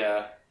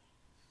 Yeah.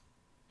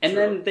 And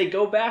then they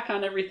go back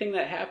on everything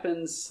that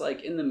happens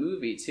like in the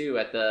movie too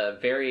at the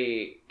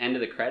very end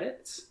of the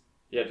credits.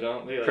 Yeah,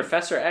 don't they,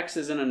 Professor X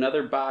is in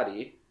another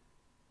body.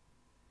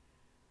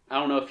 I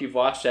don't know if you've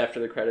watched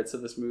after the credits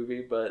of this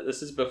movie, but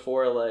this is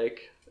before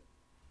like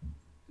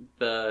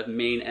the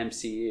main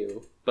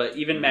MCU. But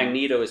even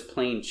Magneto is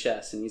playing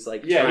chess, and he's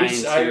like trying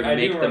to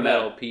make the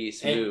metal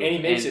piece move, and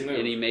he makes it move.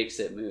 And he makes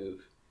it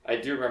move. I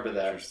do remember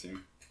that.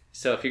 Interesting.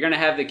 So if you're gonna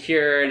have the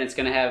cure and it's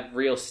gonna have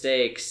real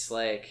stakes,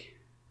 like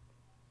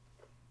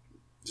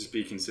just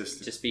be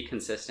consistent. Just be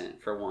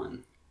consistent for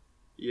one.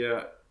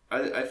 Yeah,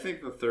 I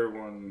think the third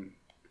one,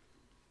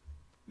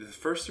 the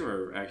first two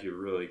are actually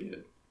really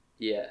good.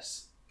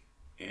 Yes.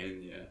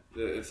 And yeah,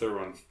 the third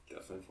one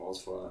definitely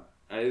falls flat.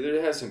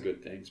 It has some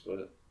good things,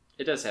 but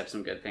it does have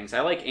some good things.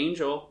 I like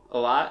Angel a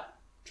lot.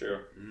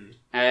 True. Mm-hmm.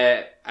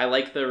 I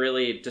like the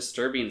really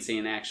disturbing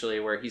scene actually,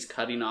 where he's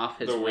cutting off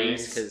his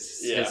wings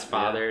because his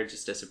father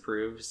just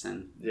disapproves,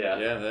 and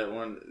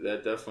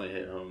that definitely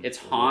hit home. It's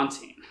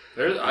haunting.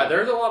 There's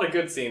a lot of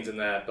good scenes in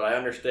that, but I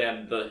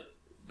understand the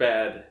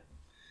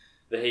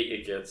hate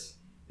it gets.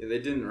 Yeah, they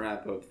didn't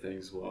wrap up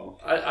things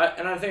well.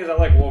 And the thing is, I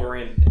like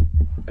Wolverine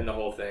and the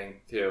whole thing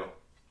too.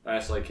 I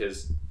just like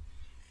his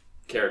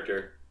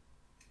character.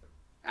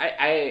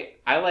 I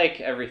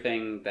like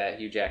everything that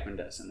Hugh Jackman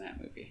does in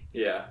that movie.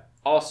 Yeah.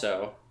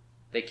 Also,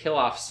 they kill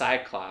off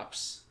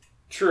Cyclops.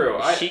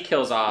 True. She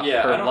kills off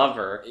her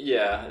lover.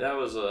 Yeah, that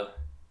was a...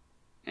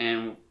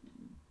 And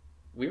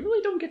we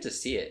really don't get to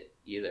see it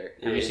either.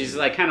 I mean, she's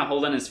like kind of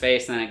holding his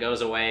face, and then it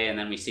goes away, and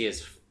then we see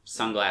his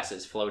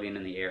sunglasses floating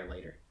in the air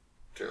later.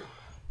 True.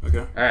 Okay.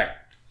 All right.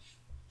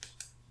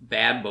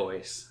 Bad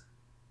Boys.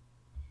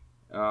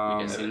 I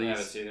haven't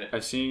seen it.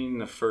 I've seen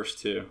the first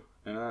two,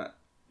 and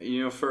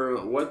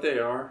for what they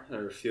are,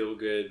 they're feel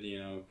good,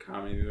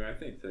 comedy movie. I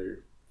think they're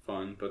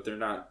fun, but they're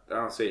not. I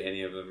don't say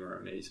any of them are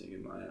amazing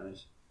in my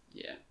eyes.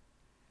 Yeah.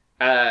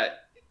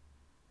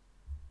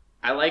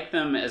 I like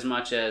them as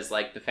much as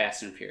like the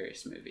Fast and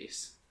Furious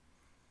movies.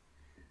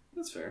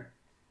 That's fair.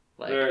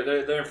 Like,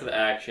 they're there for the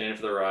action and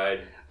for the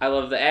ride. I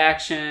love the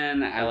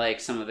action. I like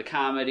some of the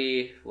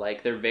comedy.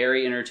 Like they're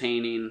very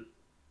entertaining,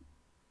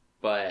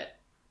 but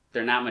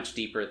they're not much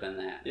deeper than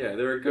that. Yeah,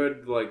 they're a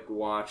good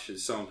watch.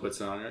 If someone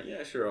puts it on,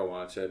 yeah, sure, I'll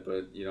watch it.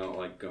 But you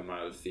don't come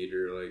out of the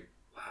theater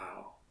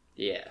wow.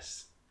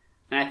 Yes,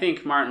 and I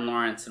think Martin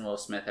Lawrence and Will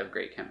Smith have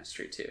great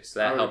chemistry too, so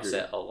that helps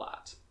it a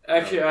lot.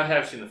 Actually, I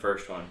have seen the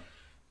first one.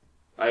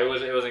 I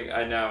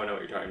now know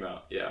what you're talking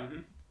about. Yeah,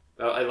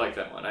 I like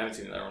that one. I haven't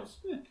seen the other ones.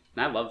 Yeah.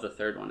 And I love the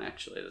third one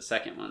actually. The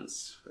second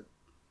one's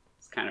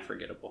kind of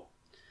forgettable.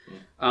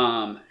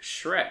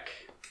 Shrek.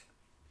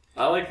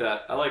 I like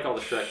that. I like all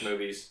the Shrek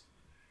movies.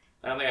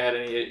 I don't think I had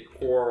any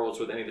quarrels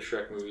with any of the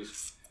Shrek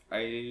movies.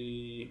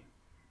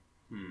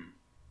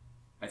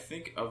 I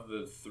think of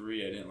the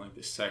three, I didn't like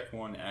the second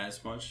one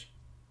as much.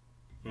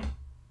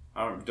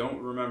 I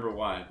don't remember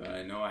why, but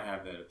I know I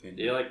have that opinion.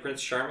 Do you like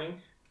Prince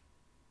Charming?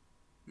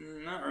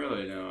 Not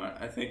really, no.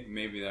 I think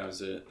maybe that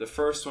was it. The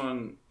first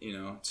one,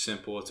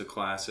 simple. It's a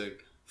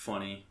classic,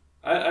 funny.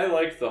 I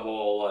liked the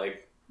whole,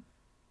 like,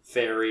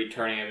 fairy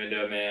turning him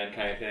into a man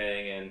kind of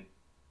thing, and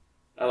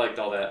I liked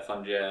all that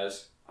fun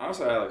jazz.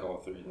 Honestly, I like all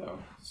three, though.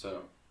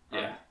 So,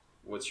 yeah.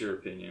 What's your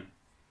opinion,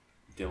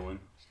 Dylan?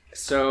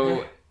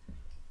 So,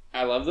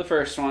 I love the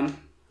first one,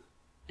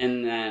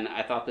 and then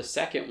I thought the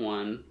second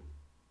one,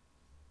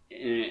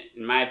 in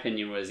my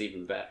opinion, was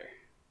even better.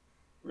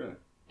 Really?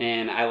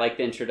 And I like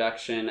the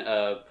introduction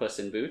of Puss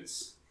in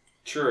Boots.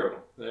 True.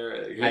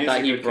 I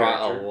thought he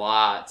brought a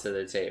lot to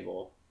the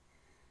table.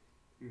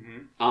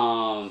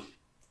 Mm-hmm.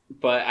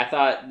 But I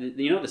thought,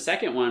 the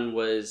second one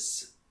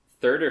was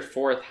third or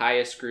fourth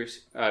highest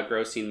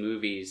grossing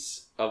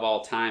movies of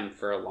all time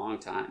for a long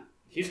time.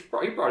 He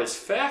brought his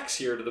facts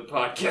here to the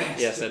podcast.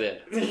 Yes, I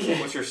did.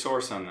 What's your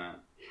source on that?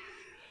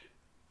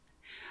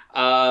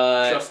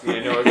 Trust me,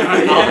 I know a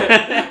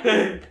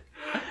guy.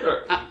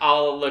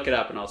 I'll look it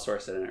up and I'll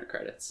source it in our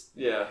credits.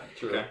 Yeah,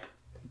 true. Okay.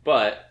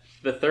 But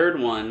the third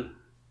one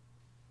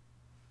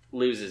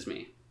loses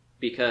me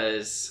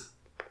because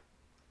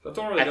that's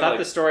the one I thought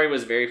the story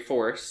was very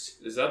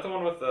forced. Is that the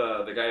one with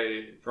the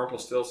guy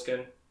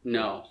Rumpelstiltskin?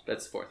 No,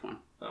 that's the fourth one.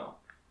 Oh.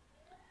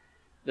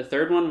 The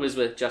third one was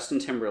with Justin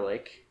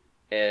Timberlake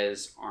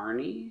as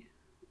Arnie,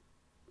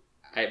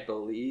 I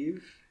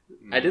believe.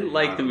 I didn't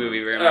like the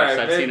movie very much.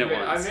 I've seen it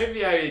once.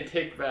 Maybe I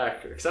take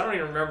back, because I don't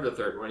even remember the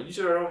third one.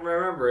 Usually I don't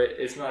remember it.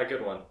 It's not a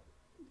good one.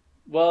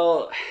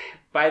 Well,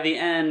 by the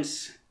end,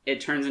 it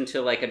turns into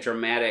like a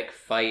dramatic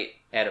fight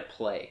at a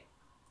play.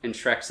 And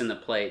Shrek's in the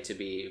play to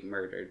be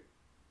murdered.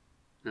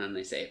 And then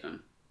they save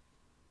him.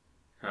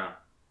 Huh.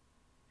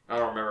 I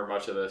don't remember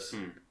much of this.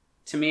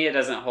 To me, it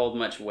doesn't hold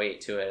much weight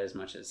to it as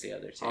much as the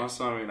other two.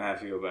 Also, I'm going to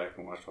have to go back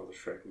and watch all the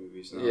Shrek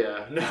movies now.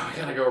 Yeah, no, I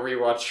gotta go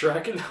rewatch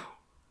Shrek.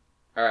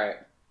 Alright.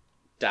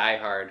 Die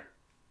Hard.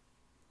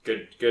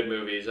 Good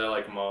movies. I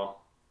like them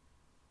all.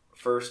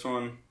 First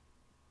one,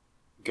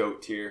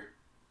 GOAT tier.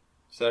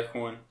 Second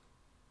one,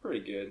 pretty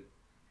good.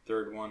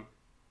 Third one,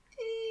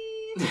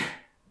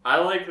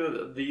 I like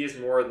these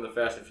more than the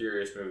Fast and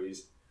Furious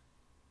movies.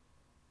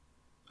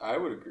 I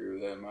would agree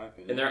with that in my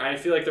opinion. And I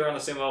feel like they're on the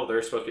same level.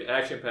 They're supposed to be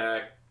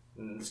action-packed.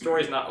 The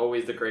story's not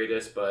always the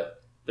greatest,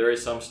 but there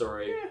is some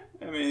story.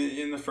 Yeah, I mean,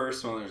 in the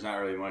first one, there's not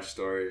really much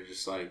story. It's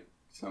just like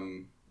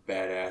some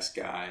badass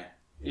guy.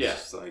 Yeah.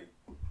 Just like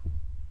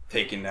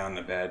taking down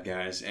the bad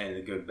guys and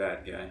a good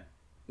bad guy.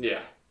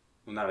 Yeah.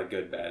 Well, not a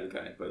good bad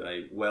guy, but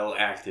a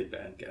well-acted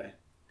bad guy.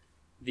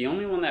 The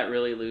only one that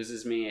really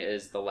loses me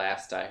is the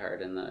last Die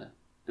Hard in the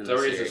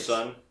series. His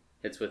son?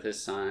 It's with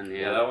his son,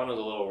 yeah. That one was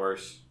a little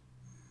worse.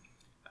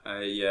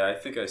 I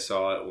think I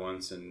saw it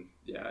once, and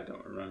I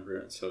don't remember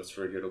it, so it's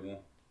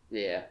forgettable.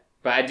 Yeah.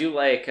 But I do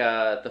like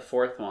the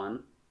fourth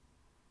one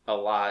a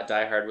lot,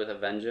 Die Hard with a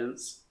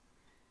Vengeance.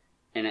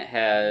 And it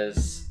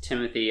has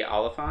Timothy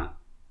Olyphant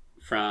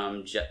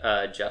from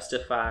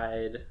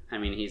Justified. I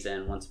mean, he's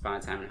in Once Upon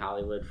a Time in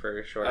Hollywood for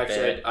a short bit.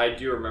 Actually, I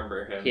do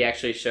remember him. He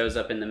actually shows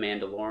up in The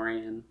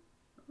Mandalorian.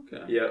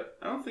 Okay. Yep.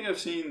 I don't think I've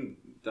seen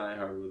Die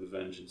Hard with a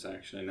Vengeance,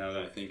 actually, now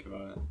that I think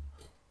about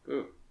it.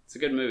 Ooh, it's a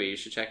good movie. You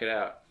should check it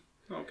out.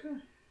 Okay.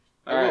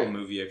 I'm a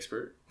movie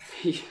expert.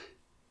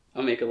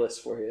 I'll make a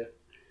list for you.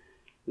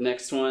 The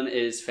next one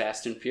is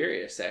Fast and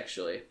Furious,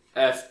 actually.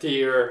 F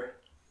tier.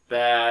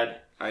 Bad.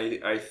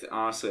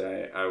 Honestly,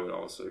 I would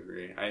also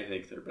agree. I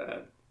think they're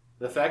bad.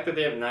 The fact that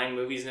they have 9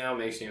 movies now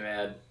makes me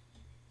mad.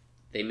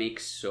 They make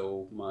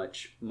so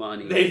much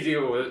money. They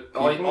do.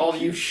 All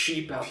you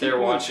sheep out there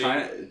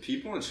watching.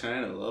 People in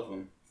China love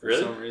them for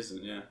some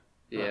reason. Yeah.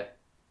 Yeah.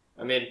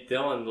 I mean,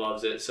 Dylan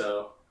loves it,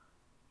 so.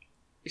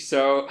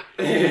 So,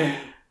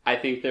 I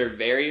think they're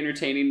very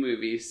entertaining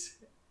movies.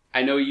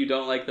 I know you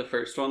don't like the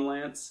first one,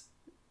 Lance.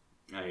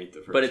 I hate the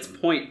first one. But it's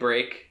Point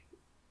Break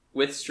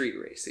with street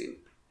racing.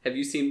 Have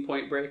you seen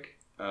Point Break?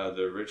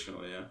 The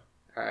original, yeah.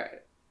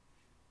 Alright.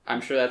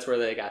 I'm sure that's where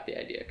they got the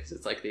idea, because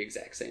it's like the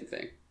exact same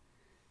thing.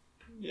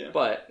 Yeah.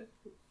 But,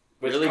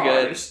 with really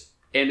cars.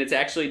 Good. And it's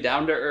actually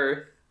down to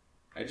earth.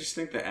 I just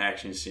think the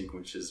action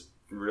sequences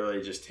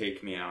really just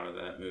take me out of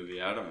that movie.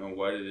 I don't know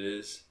what it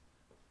is.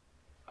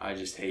 I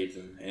just hate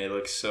them. And it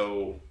looks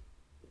so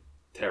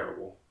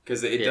terrible.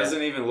 Because it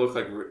doesn't even look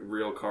like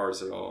real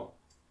cars at all.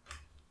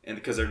 And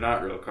because they're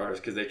not real cars,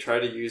 because they try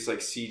to use like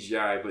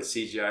CGI, but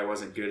CGI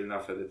wasn't good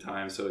enough at the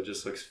time, so it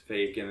just looks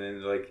fake. And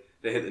then like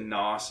they hit the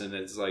NOS, and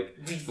it's like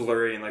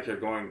blurry, and like they're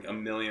going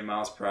 1,000,000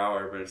 miles per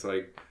hour, but it's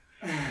like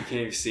you can't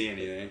even see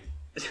anything.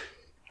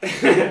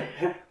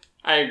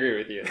 I agree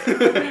with you.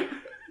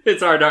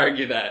 It's hard to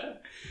argue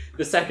that.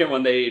 The second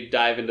one, they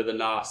dive into the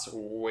NOS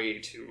way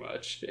too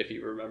much, if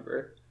you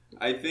remember.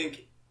 I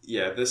think.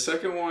 Yeah, the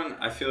second one,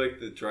 I feel like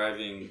the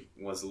driving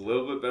was a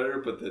little bit better,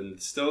 but then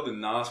still the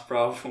NOS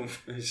problem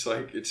is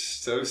like, it's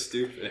so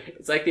stupid.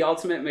 It's like the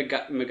ultimate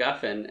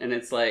MacGuffin, and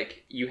it's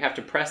like, you have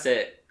to press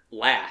it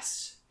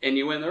last, and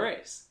you win the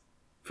race.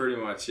 Pretty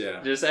much,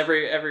 yeah. Just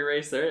every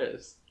race there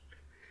is.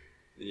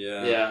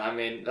 Yeah. Yeah, I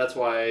mean, that's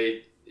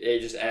why it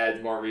just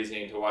adds more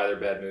reasoning to why they're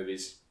bad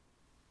movies.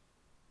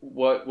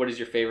 What is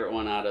your favorite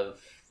one out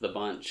of the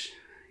bunch?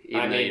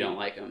 Even though you don't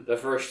like them. The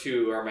first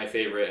two are my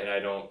favorite,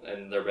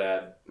 and they're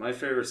bad. My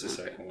favorite's the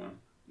second one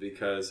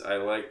because I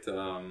liked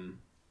I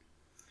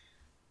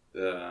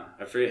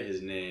forget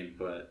his name,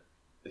 but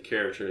the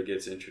character that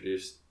gets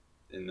introduced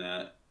in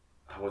that,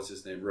 what's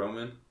his name?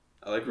 Roman.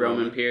 I like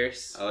Roman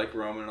Pierce. I like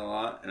Roman a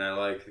lot, and I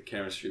like the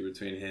chemistry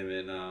between him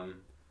and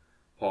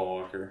Paul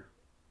Walker.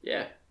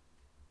 Yeah.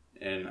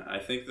 And I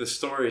think the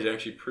story is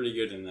actually pretty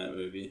good in that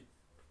movie.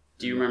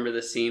 Do you remember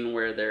the scene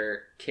where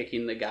they're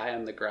kicking the guy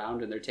on the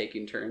ground and they're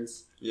taking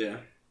turns? Yeah.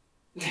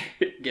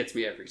 It gets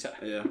me every time.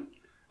 Yeah.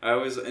 I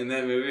was in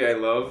that movie. I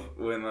love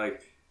when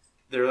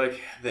they're like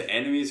the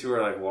enemies who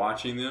are like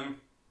watching them.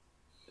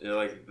 They're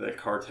like the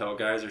cartel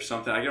guys or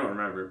something. I don't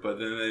remember, but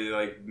then they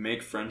like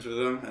make friends with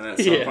them, and at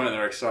some point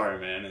they're like, "Sorry,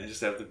 man," and they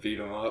just have to beat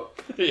them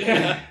up.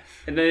 Yeah.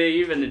 And then they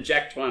even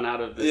eject one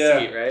out of the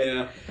seat, right?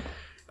 Yeah.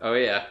 Oh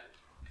yeah.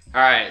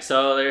 All right.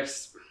 So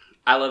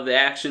I love the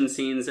action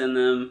scenes in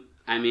them.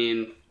 I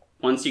mean,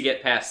 once you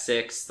get past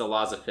 6, the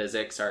laws of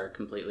physics are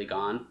completely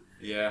gone.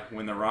 Yeah,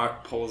 when The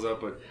Rock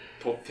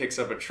picks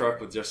up a truck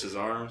with just his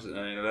arms,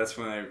 that's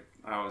when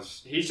I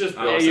was. He's just.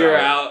 You're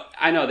out.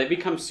 I know, they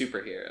become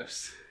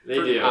superheroes. They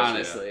do,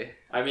 honestly.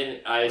 Yeah. I mean,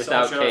 I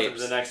saw trailers for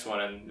the next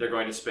one, and they're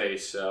going to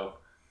space. So.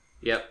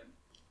 Yep.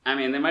 I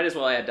mean, they might as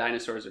well add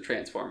dinosaurs or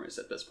Transformers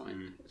at this point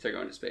if they're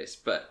going to space.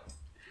 But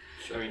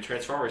I mean,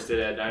 Transformers did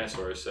add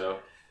dinosaurs, so.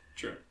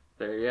 True.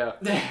 There you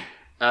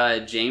go.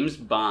 James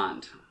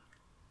Bond.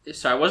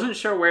 So I wasn't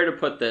sure where to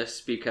put this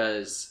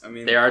because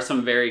there are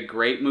some very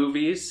great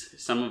movies,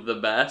 some of the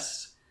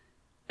best,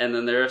 and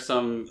then there are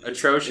some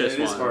atrocious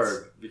ones. It is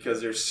hard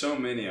because there's so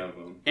many of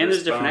them. And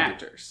there's different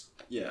actors.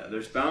 Yeah,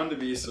 there's bound to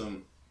be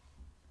some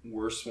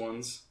worse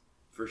ones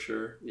for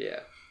sure.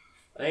 Yeah.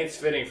 I think it's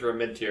fitting for a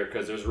mid-tier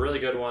because there's really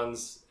good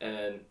ones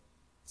and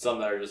some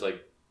that are just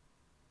like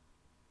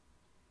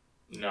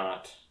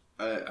not.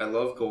 I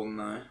love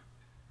GoldenEye.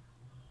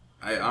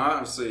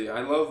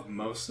 I love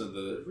most of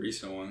the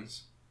recent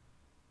ones.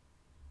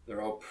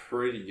 They're all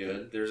pretty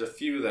good. There's a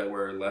few that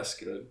were less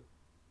good,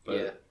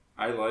 but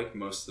I like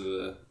most of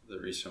the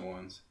recent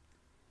ones.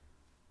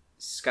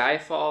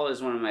 Skyfall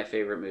is one of my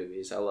favorite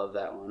movies. I love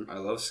that one. I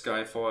love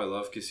Skyfall. I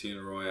love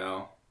Casino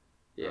Royale.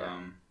 Yeah.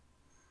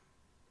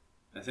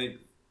 I think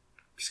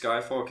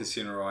Skyfall,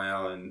 Casino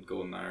Royale, and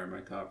GoldenEye are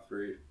my top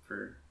 3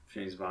 for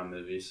James Bond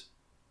movies.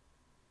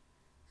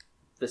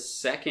 The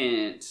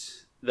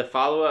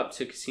follow-up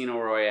to Casino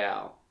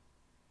Royale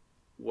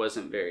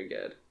wasn't very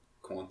good.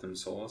 Quantum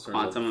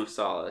of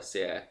Solace,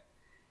 yeah.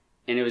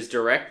 And it was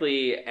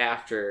directly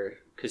after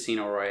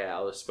Casino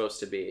Royale was supposed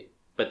to be.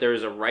 But there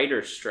was a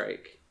writer's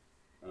strike.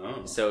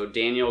 Oh. So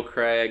Daniel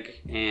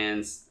Craig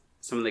and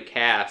some of the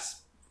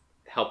cast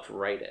helped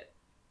write it.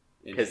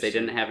 Because they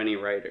didn't have any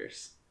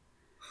writers.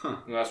 Huh.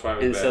 And that's why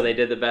it was bad. So they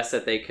did the best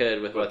that they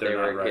could with what they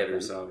were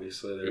writers, given.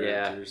 Obviously,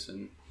 they're actors.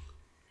 And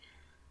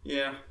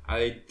yeah,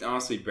 I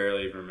honestly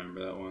barely even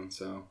remember that one.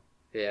 So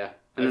yeah.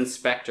 And then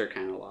Spectre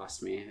kind of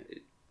lost me.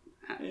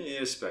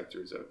 Yeah,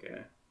 Spectre's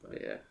okay.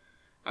 But yeah.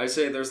 I'd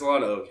say there's a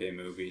lot of okay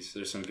movies.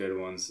 There's some good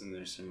ones and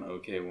there's some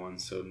okay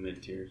ones. So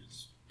mid-tier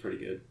is pretty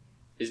good.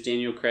 Is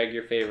Daniel Craig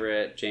your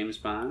favorite James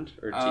Bond?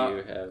 Or do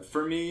you have...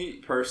 For me,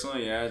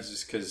 personally, yeah. It's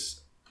just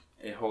because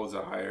it holds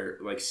a higher...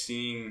 Like,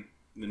 seeing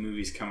the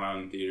movies come out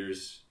in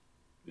theaters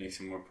makes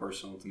it more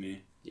personal to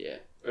me. Yeah.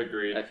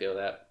 Agreed. I feel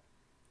that.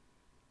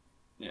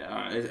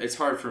 Yeah, it's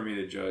hard for me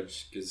to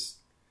judge because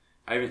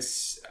I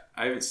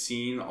haven't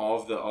seen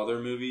all of the other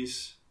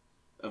movies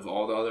of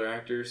all the other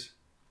actors.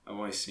 I've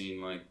only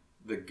seen like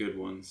the good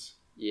ones.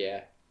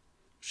 Yeah.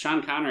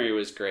 Sean Connery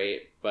was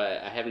great,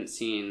 but I haven't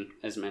seen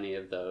as many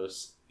of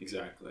those.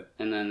 Exactly.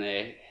 And then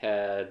they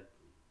had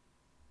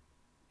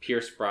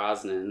Pierce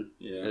Brosnan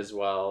as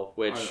well,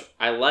 which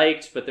I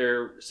liked, but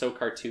they're so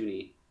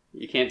cartoony.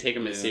 You can't take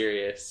them as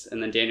serious.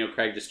 And then Daniel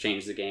Craig just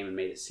changed the game and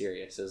made it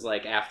serious. It was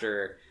like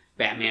after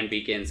Batman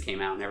Begins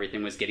came out and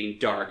everything was getting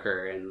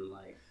darker and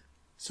like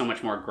so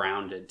much more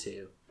grounded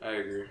too. I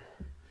agree.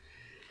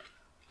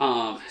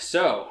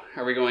 So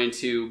are we going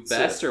to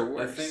best or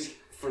worst? I think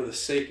for the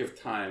sake of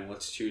time,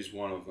 let's choose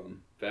one of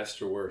them.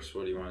 Best or worst?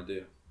 What do you want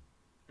to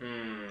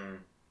do?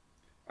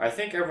 I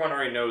think everyone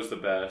already knows the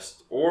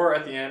best. Or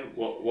at the end,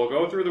 we'll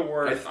go through the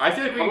worst. I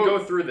feel like we can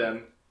go through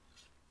them.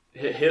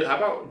 How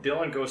about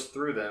Dylan goes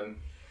through them,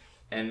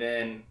 and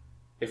then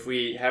if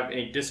we have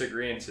any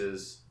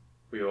disagreements,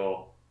 we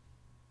will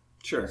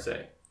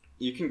say.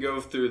 You can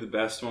go through the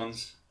best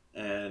ones,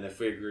 and if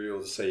we agree,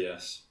 we'll say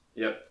yes.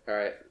 Yep. All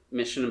right.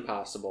 Mission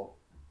Impossible.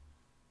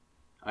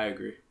 I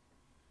agree.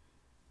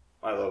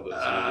 I love those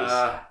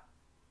movies.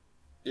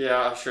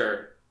 Yeah,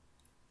 sure.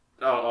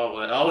 I'll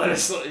let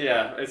it.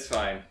 Yeah, it's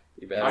fine.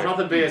 I'm not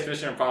the biggest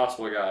Mission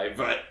Impossible guy,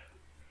 but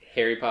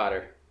Harry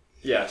Potter.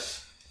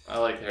 Yes, I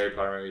like the Harry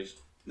Potter movies.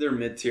 They're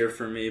mid-tier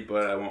for me,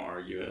 but I won't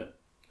argue it.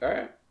 All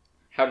right.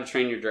 How to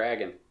Train Your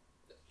Dragon.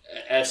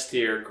 S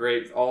tier,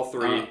 great, all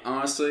three.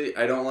 Honestly,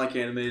 I don't like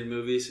animated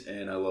movies,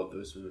 and I love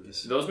those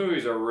movies. Those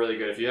movies are really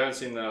good. If you haven't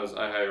seen those,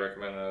 I highly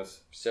recommend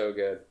those. So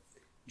good.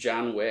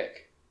 John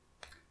Wick.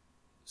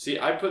 See,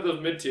 I put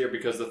those mid tier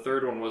because the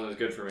third one wasn't as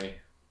good for me.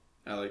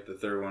 I like the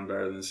third one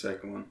better than the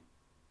second one,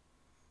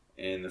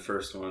 and the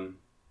first one.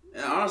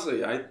 And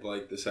honestly, I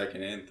like the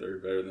second and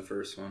third better than the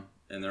first one,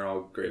 and they're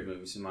all great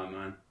movies in my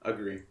mind.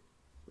 Agree.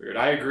 Weird.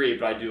 I agree,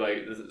 but I do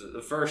like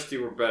the first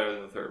two were better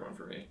than the third one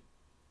for me.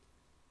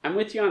 I'm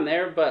with you on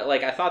there, but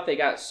like I thought they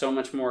got so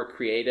much more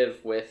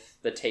creative with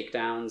the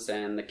takedowns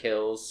and the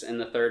kills in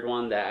the third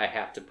one that I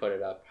have to put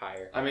it up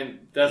higher. I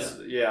mean, that's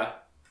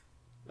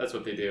that's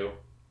what they do.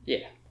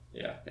 Yeah.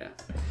 Yeah.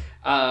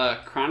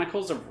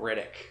 Chronicles of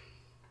Riddick.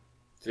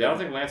 See, I don't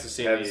think Lance has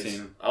seen these. Seen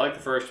them. I like the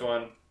first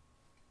one.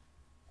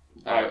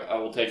 I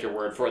will take your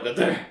word for it that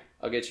they're...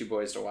 I'll get you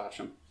boys to watch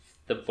them.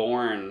 The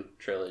Bourne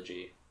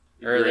trilogy.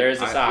 Or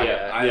there's a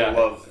saga. I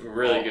love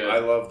really good. I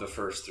love the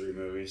first three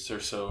movies. They're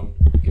so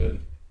good.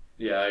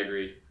 Yeah, I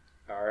agree.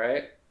 All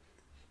right.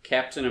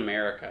 Captain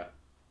America.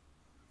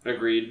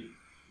 Agreed.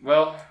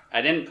 Well,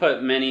 I didn't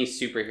put many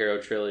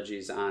superhero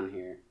trilogies on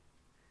here.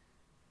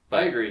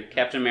 I agree.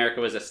 Captain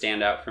America was a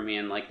standout for me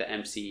in like the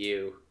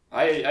MCU.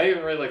 I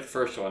even really like the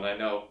first one, I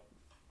know.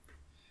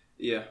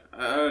 Yeah,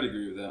 I would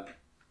agree with that.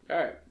 All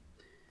right.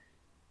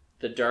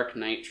 The Dark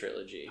Knight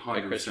trilogy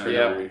by 100% Christopher agree.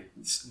 Nolan.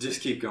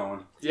 Just keep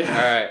going. Yeah.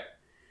 All right.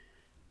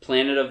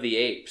 Planet of the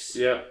Apes.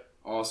 Yeah.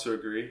 Also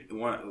agree.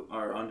 One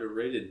our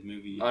underrated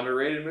movie.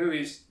 Underrated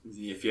movies.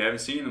 If you haven't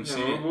seen them,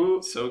 see it.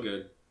 It's so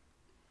good.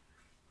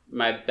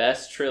 My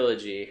best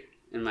trilogy,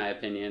 in my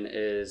opinion,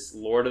 is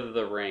Lord of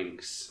the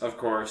Rings. Of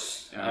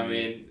course. I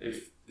mean,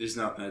 if there's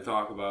nothing to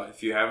talk about.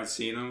 If you haven't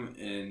seen them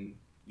and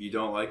you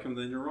don't like them,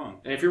 then you're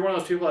wrong. and if you're one of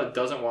those people that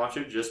doesn't watch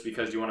it just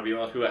because you want to be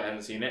one of those people that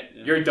hasn't seen it,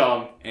 you're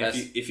dumb. And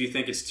if you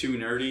think it's too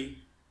nerdy,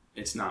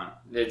 it's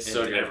not. It's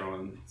so good.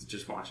 Everyone,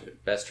 just watch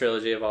it. Best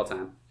trilogy of all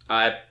time.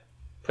 I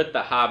put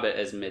The Hobbit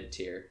as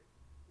mid-tier.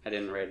 I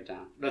didn't write it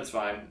down. That's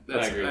fine.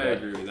 I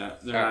agree with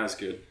that. They're not as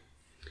good.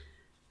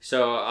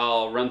 So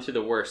I'll run through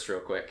the worst real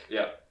quick.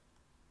 Yep.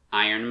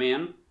 Iron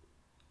Man.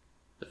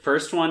 The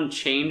first one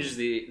changed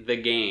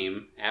the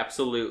game,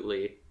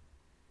 absolutely.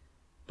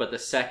 But the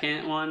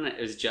second one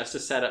is just a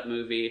setup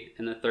movie,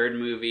 and the third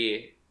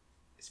movie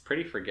is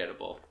pretty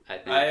forgettable, I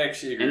think. I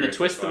actually agree. And the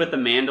twist with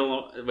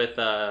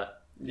the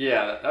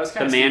yeah, that was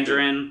kind the of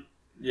Mandarin,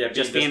 yeah,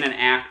 just being an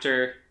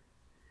actor.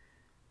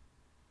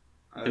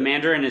 The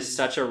Mandarin is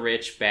such a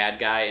rich bad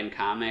guy in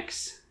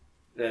comics.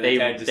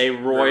 They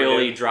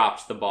royally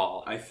dropped the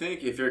ball. I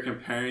think if you're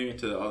comparing it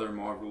to the other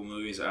Marvel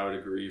movies, I would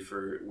agree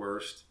for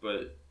worst,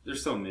 but they're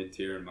still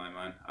mid-tier in my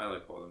mind. I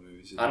like all the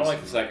movies. I don't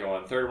like the second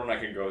one. Third one I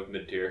can go with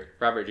mid-tier.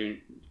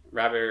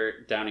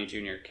 Robert Downey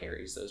Jr.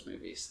 carries those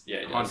movies.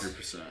 Yeah, he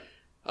does.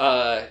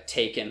 100%.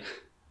 Taken.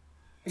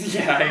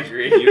 Yeah, I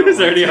agree. Is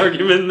there any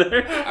argument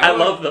there? I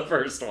love the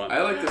first one.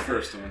 I like the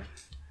first one.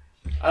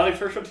 I like the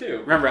first one too.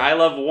 Remember, I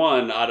love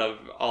one out of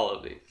all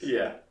of these.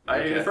 Yeah.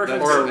 The first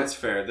one. That's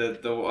fair.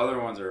 The other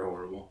ones are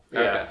horrible. Yeah,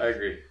 okay. I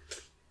agree.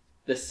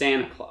 The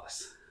Santa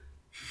Claus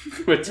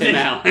with Tim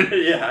Allen.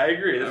 Yeah, I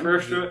agree. The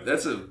first one.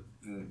 That's a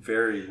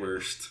very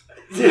worst.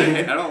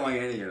 I don't like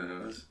any of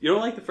those. You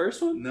don't like the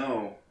first one?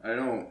 No, I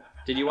don't.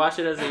 Did you watch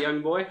it as a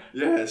young boy?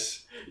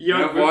 Yes.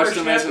 I've watched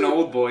them as an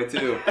old boy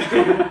too,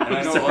 and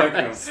I don't like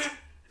them.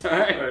 All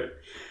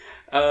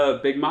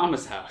right. Big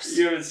Mama's House.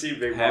 You haven't seen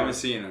Big Mama. Haven't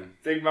seen them.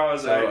 Big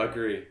Mama's I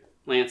agree.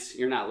 Lance,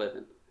 you're not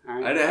living. All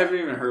right. I haven't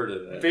even heard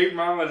of that. Big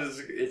Mama's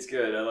it's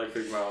good. I like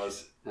Big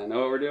Mama's. I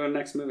know what we're doing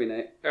next movie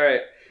night. All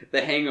right.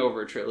 The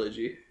Hangover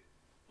trilogy.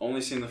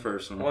 Only seen the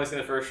first one. Only seen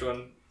the first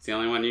one. It's the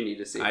only one you need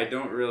to see. I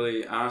don't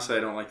really, honestly, I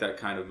don't like that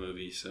kind of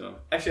movie. So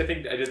actually, I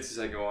think I did see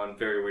the second one.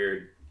 Very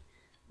weird.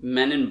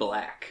 Men in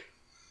Black.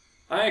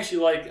 I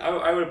actually like.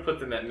 I would have put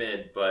them at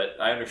mid, but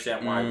I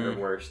understand why they're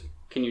worst.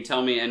 Can you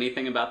tell me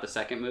anything about the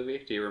second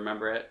movie? Do you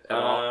remember it at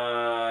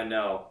all?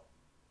 No.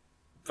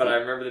 But I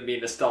remember them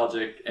being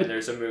nostalgic, and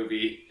there's a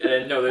movie.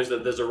 And no, there's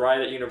a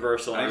ride at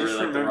Universal, and I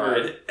really like the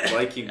ride.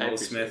 Liking Will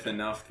Smith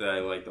enough that I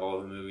liked all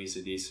the movies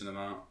a decent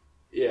amount.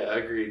 Yeah,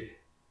 agreed.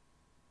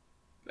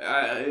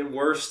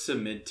 Worst to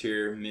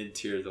mid-tier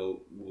the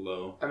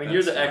low. I mean,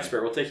 you're the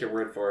expert. We'll take your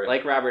word for it.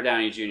 Like Robert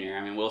Downey Jr.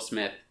 I mean, Will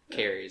Smith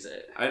carries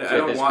it. I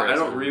don't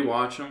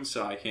rewatch them,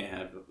 so I can't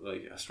have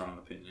like a strong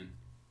opinion.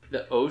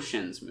 The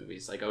Oceans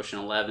movies, like Ocean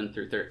 11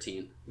 through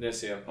 13.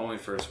 Yes, yeah. Only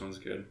first one's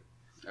good.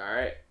 All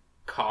right.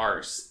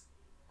 Cars.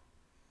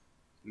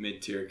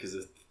 Mid-tier, because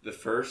the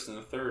first and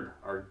the third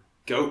are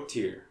GOAT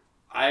tier.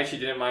 I actually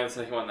didn't mind the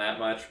second one that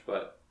much,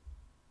 but...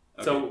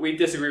 Okay. So we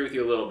disagree with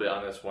you a little bit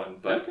on this one,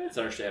 but it's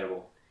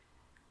understandable.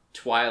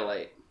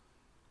 Twilight.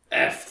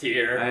 F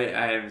tier.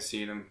 I haven't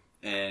seen them,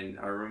 and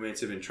our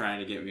roommates have been trying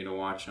to get me to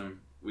watch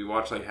them. We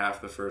watched like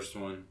half the first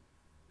one.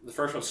 The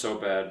first one's so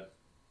bad.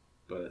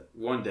 But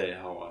one day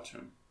I'll watch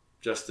them,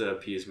 just to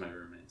appease my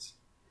roommates.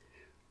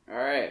 All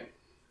right.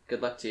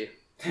 Good luck to you.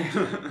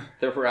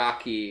 The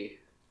Rocky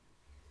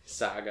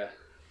saga.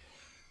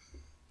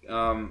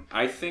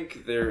 I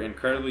think they're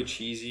incredibly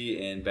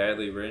cheesy and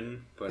badly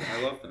written, but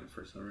I love them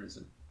for some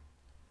reason.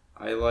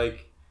 I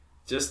like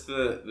just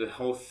the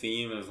whole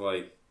theme of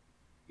like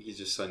he's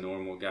just a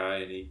normal guy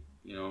and he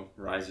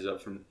rises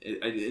up from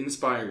it. It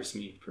inspires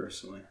me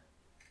personally.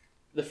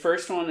 The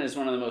first one is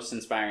one of the most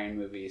inspiring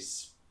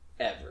movies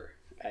ever,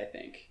 I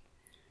think.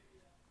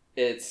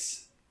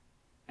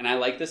 And I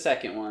like the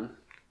second one.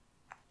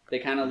 They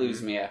kind of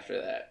lose me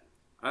after that.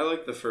 I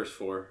like the first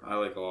 4. I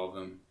like all of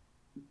them.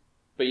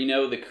 But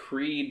the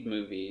Creed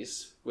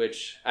movies,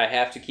 which I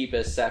have to keep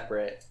as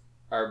separate,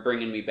 are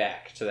bringing me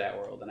back to that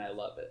world, and I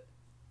love it.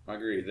 I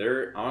agree.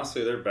 They're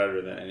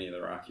better than any of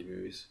the Rocky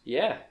movies.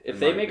 Yeah. If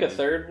they make a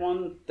third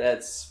one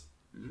that's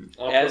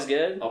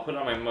good. I'll put it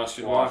on my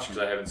must-watch because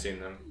I haven't seen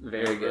them.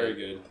 Very good. Very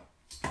good.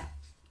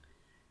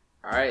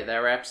 All right, that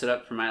wraps it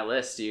up for my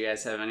list. Do you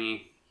guys have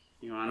any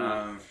you want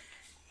to...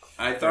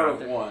 I thought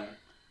of one.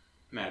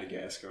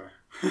 Madagascar.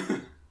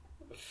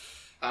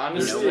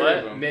 Honestly,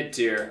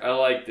 mid-tier. I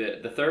liked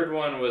it. The third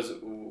one was a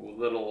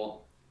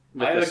little...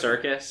 With the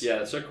circus? Yeah,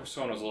 the circus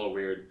one was a little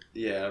weird.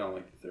 Yeah, I don't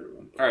like the third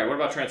one. Alright, what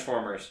about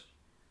Transformers?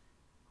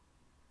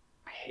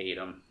 I hate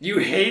them. You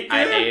hate them?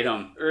 I hate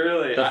them.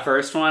 Really? The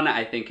first one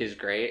I think is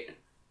great.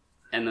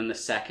 And then the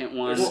second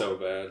one... It's so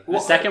bad. The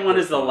second one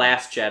is The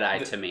Last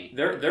Jedi to me.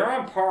 They're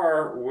on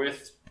par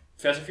with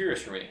Fast and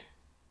Furious for me.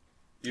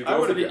 You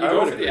go for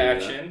the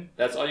action.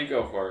 That's all you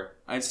go for.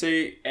 I'd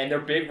say... And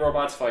they're big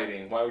robots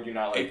fighting. Why would you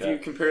not like that? If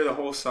you compare the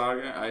whole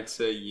saga, I'd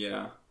say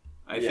yeah.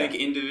 I think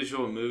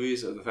individual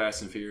movies of the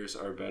Fast and Furious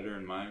are better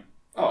in my...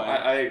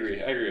 I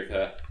agree. I agree with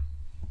that.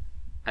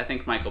 I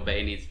think Michael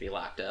Bay needs to be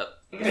locked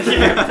up.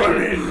 Yeah, put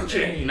it in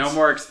chains. No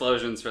more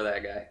explosions for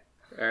that guy.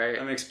 All right.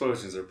 I mean,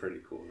 explosions are pretty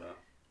cool,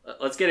 though.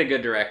 Let's get a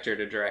good director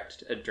to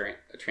direct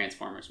a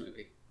Transformers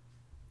movie.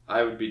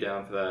 I would be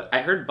down for that.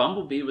 I heard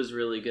Bumblebee was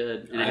really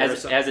good, and it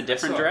has a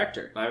different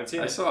director. I haven't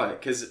seen it. I saw it,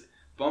 because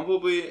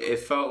Bumblebee, it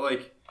felt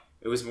like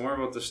it was more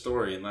about the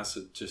story and less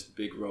of just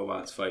big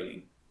robots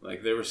fighting.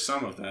 Like, there was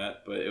some of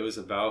that, but it was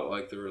about,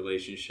 like, the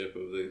relationship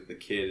of the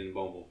kid and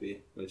Bumblebee,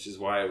 which is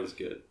why it was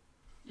good.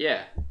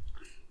 Yeah.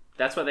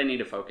 That's what they need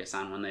to focus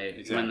on when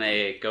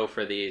they go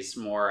for these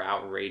more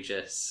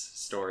outrageous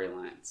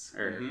storylines.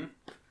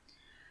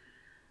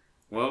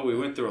 Well, we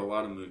went through a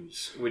lot of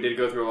movies. We did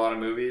go through a lot of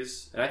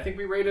movies, and I think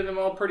we rated them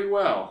all pretty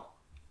well.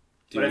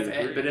 But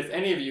if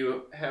any of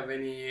you have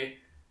any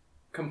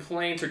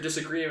complaints or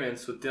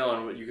disagreements with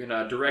Dylan, you can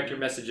direct your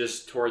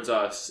messages towards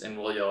us, and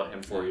we'll yell at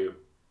him for you.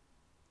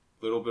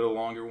 Little bit of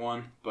longer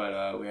one,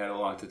 but we had a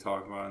lot to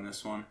talk about in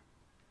this one.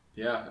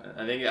 Yeah,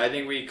 I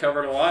think we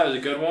covered a lot. It was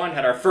a good one.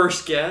 Had our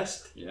first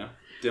guest. Yeah.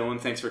 Dylan,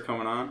 thanks for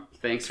coming on.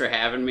 Thanks for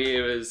having me.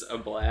 It was a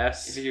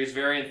blast. He was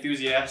very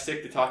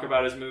enthusiastic to talk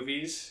about his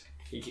movies.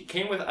 He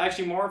came with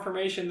actually more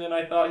information than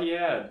I thought he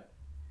had.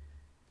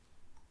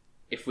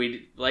 If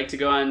we'd like to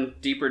go on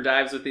deeper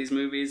dives with these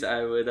movies,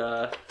 I would...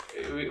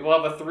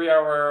 We'll have a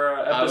 3-hour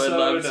episode I would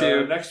love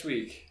to. Next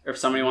week. Or if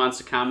somebody wants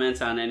to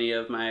comment on any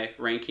of my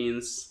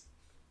rankings...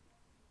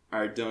 All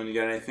right, Dylan, you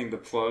got anything to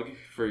plug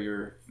for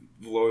your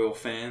loyal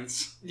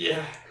fans?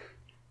 Yeah.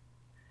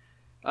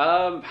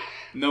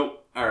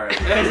 Nope. All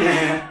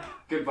right.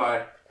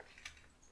 Goodbye.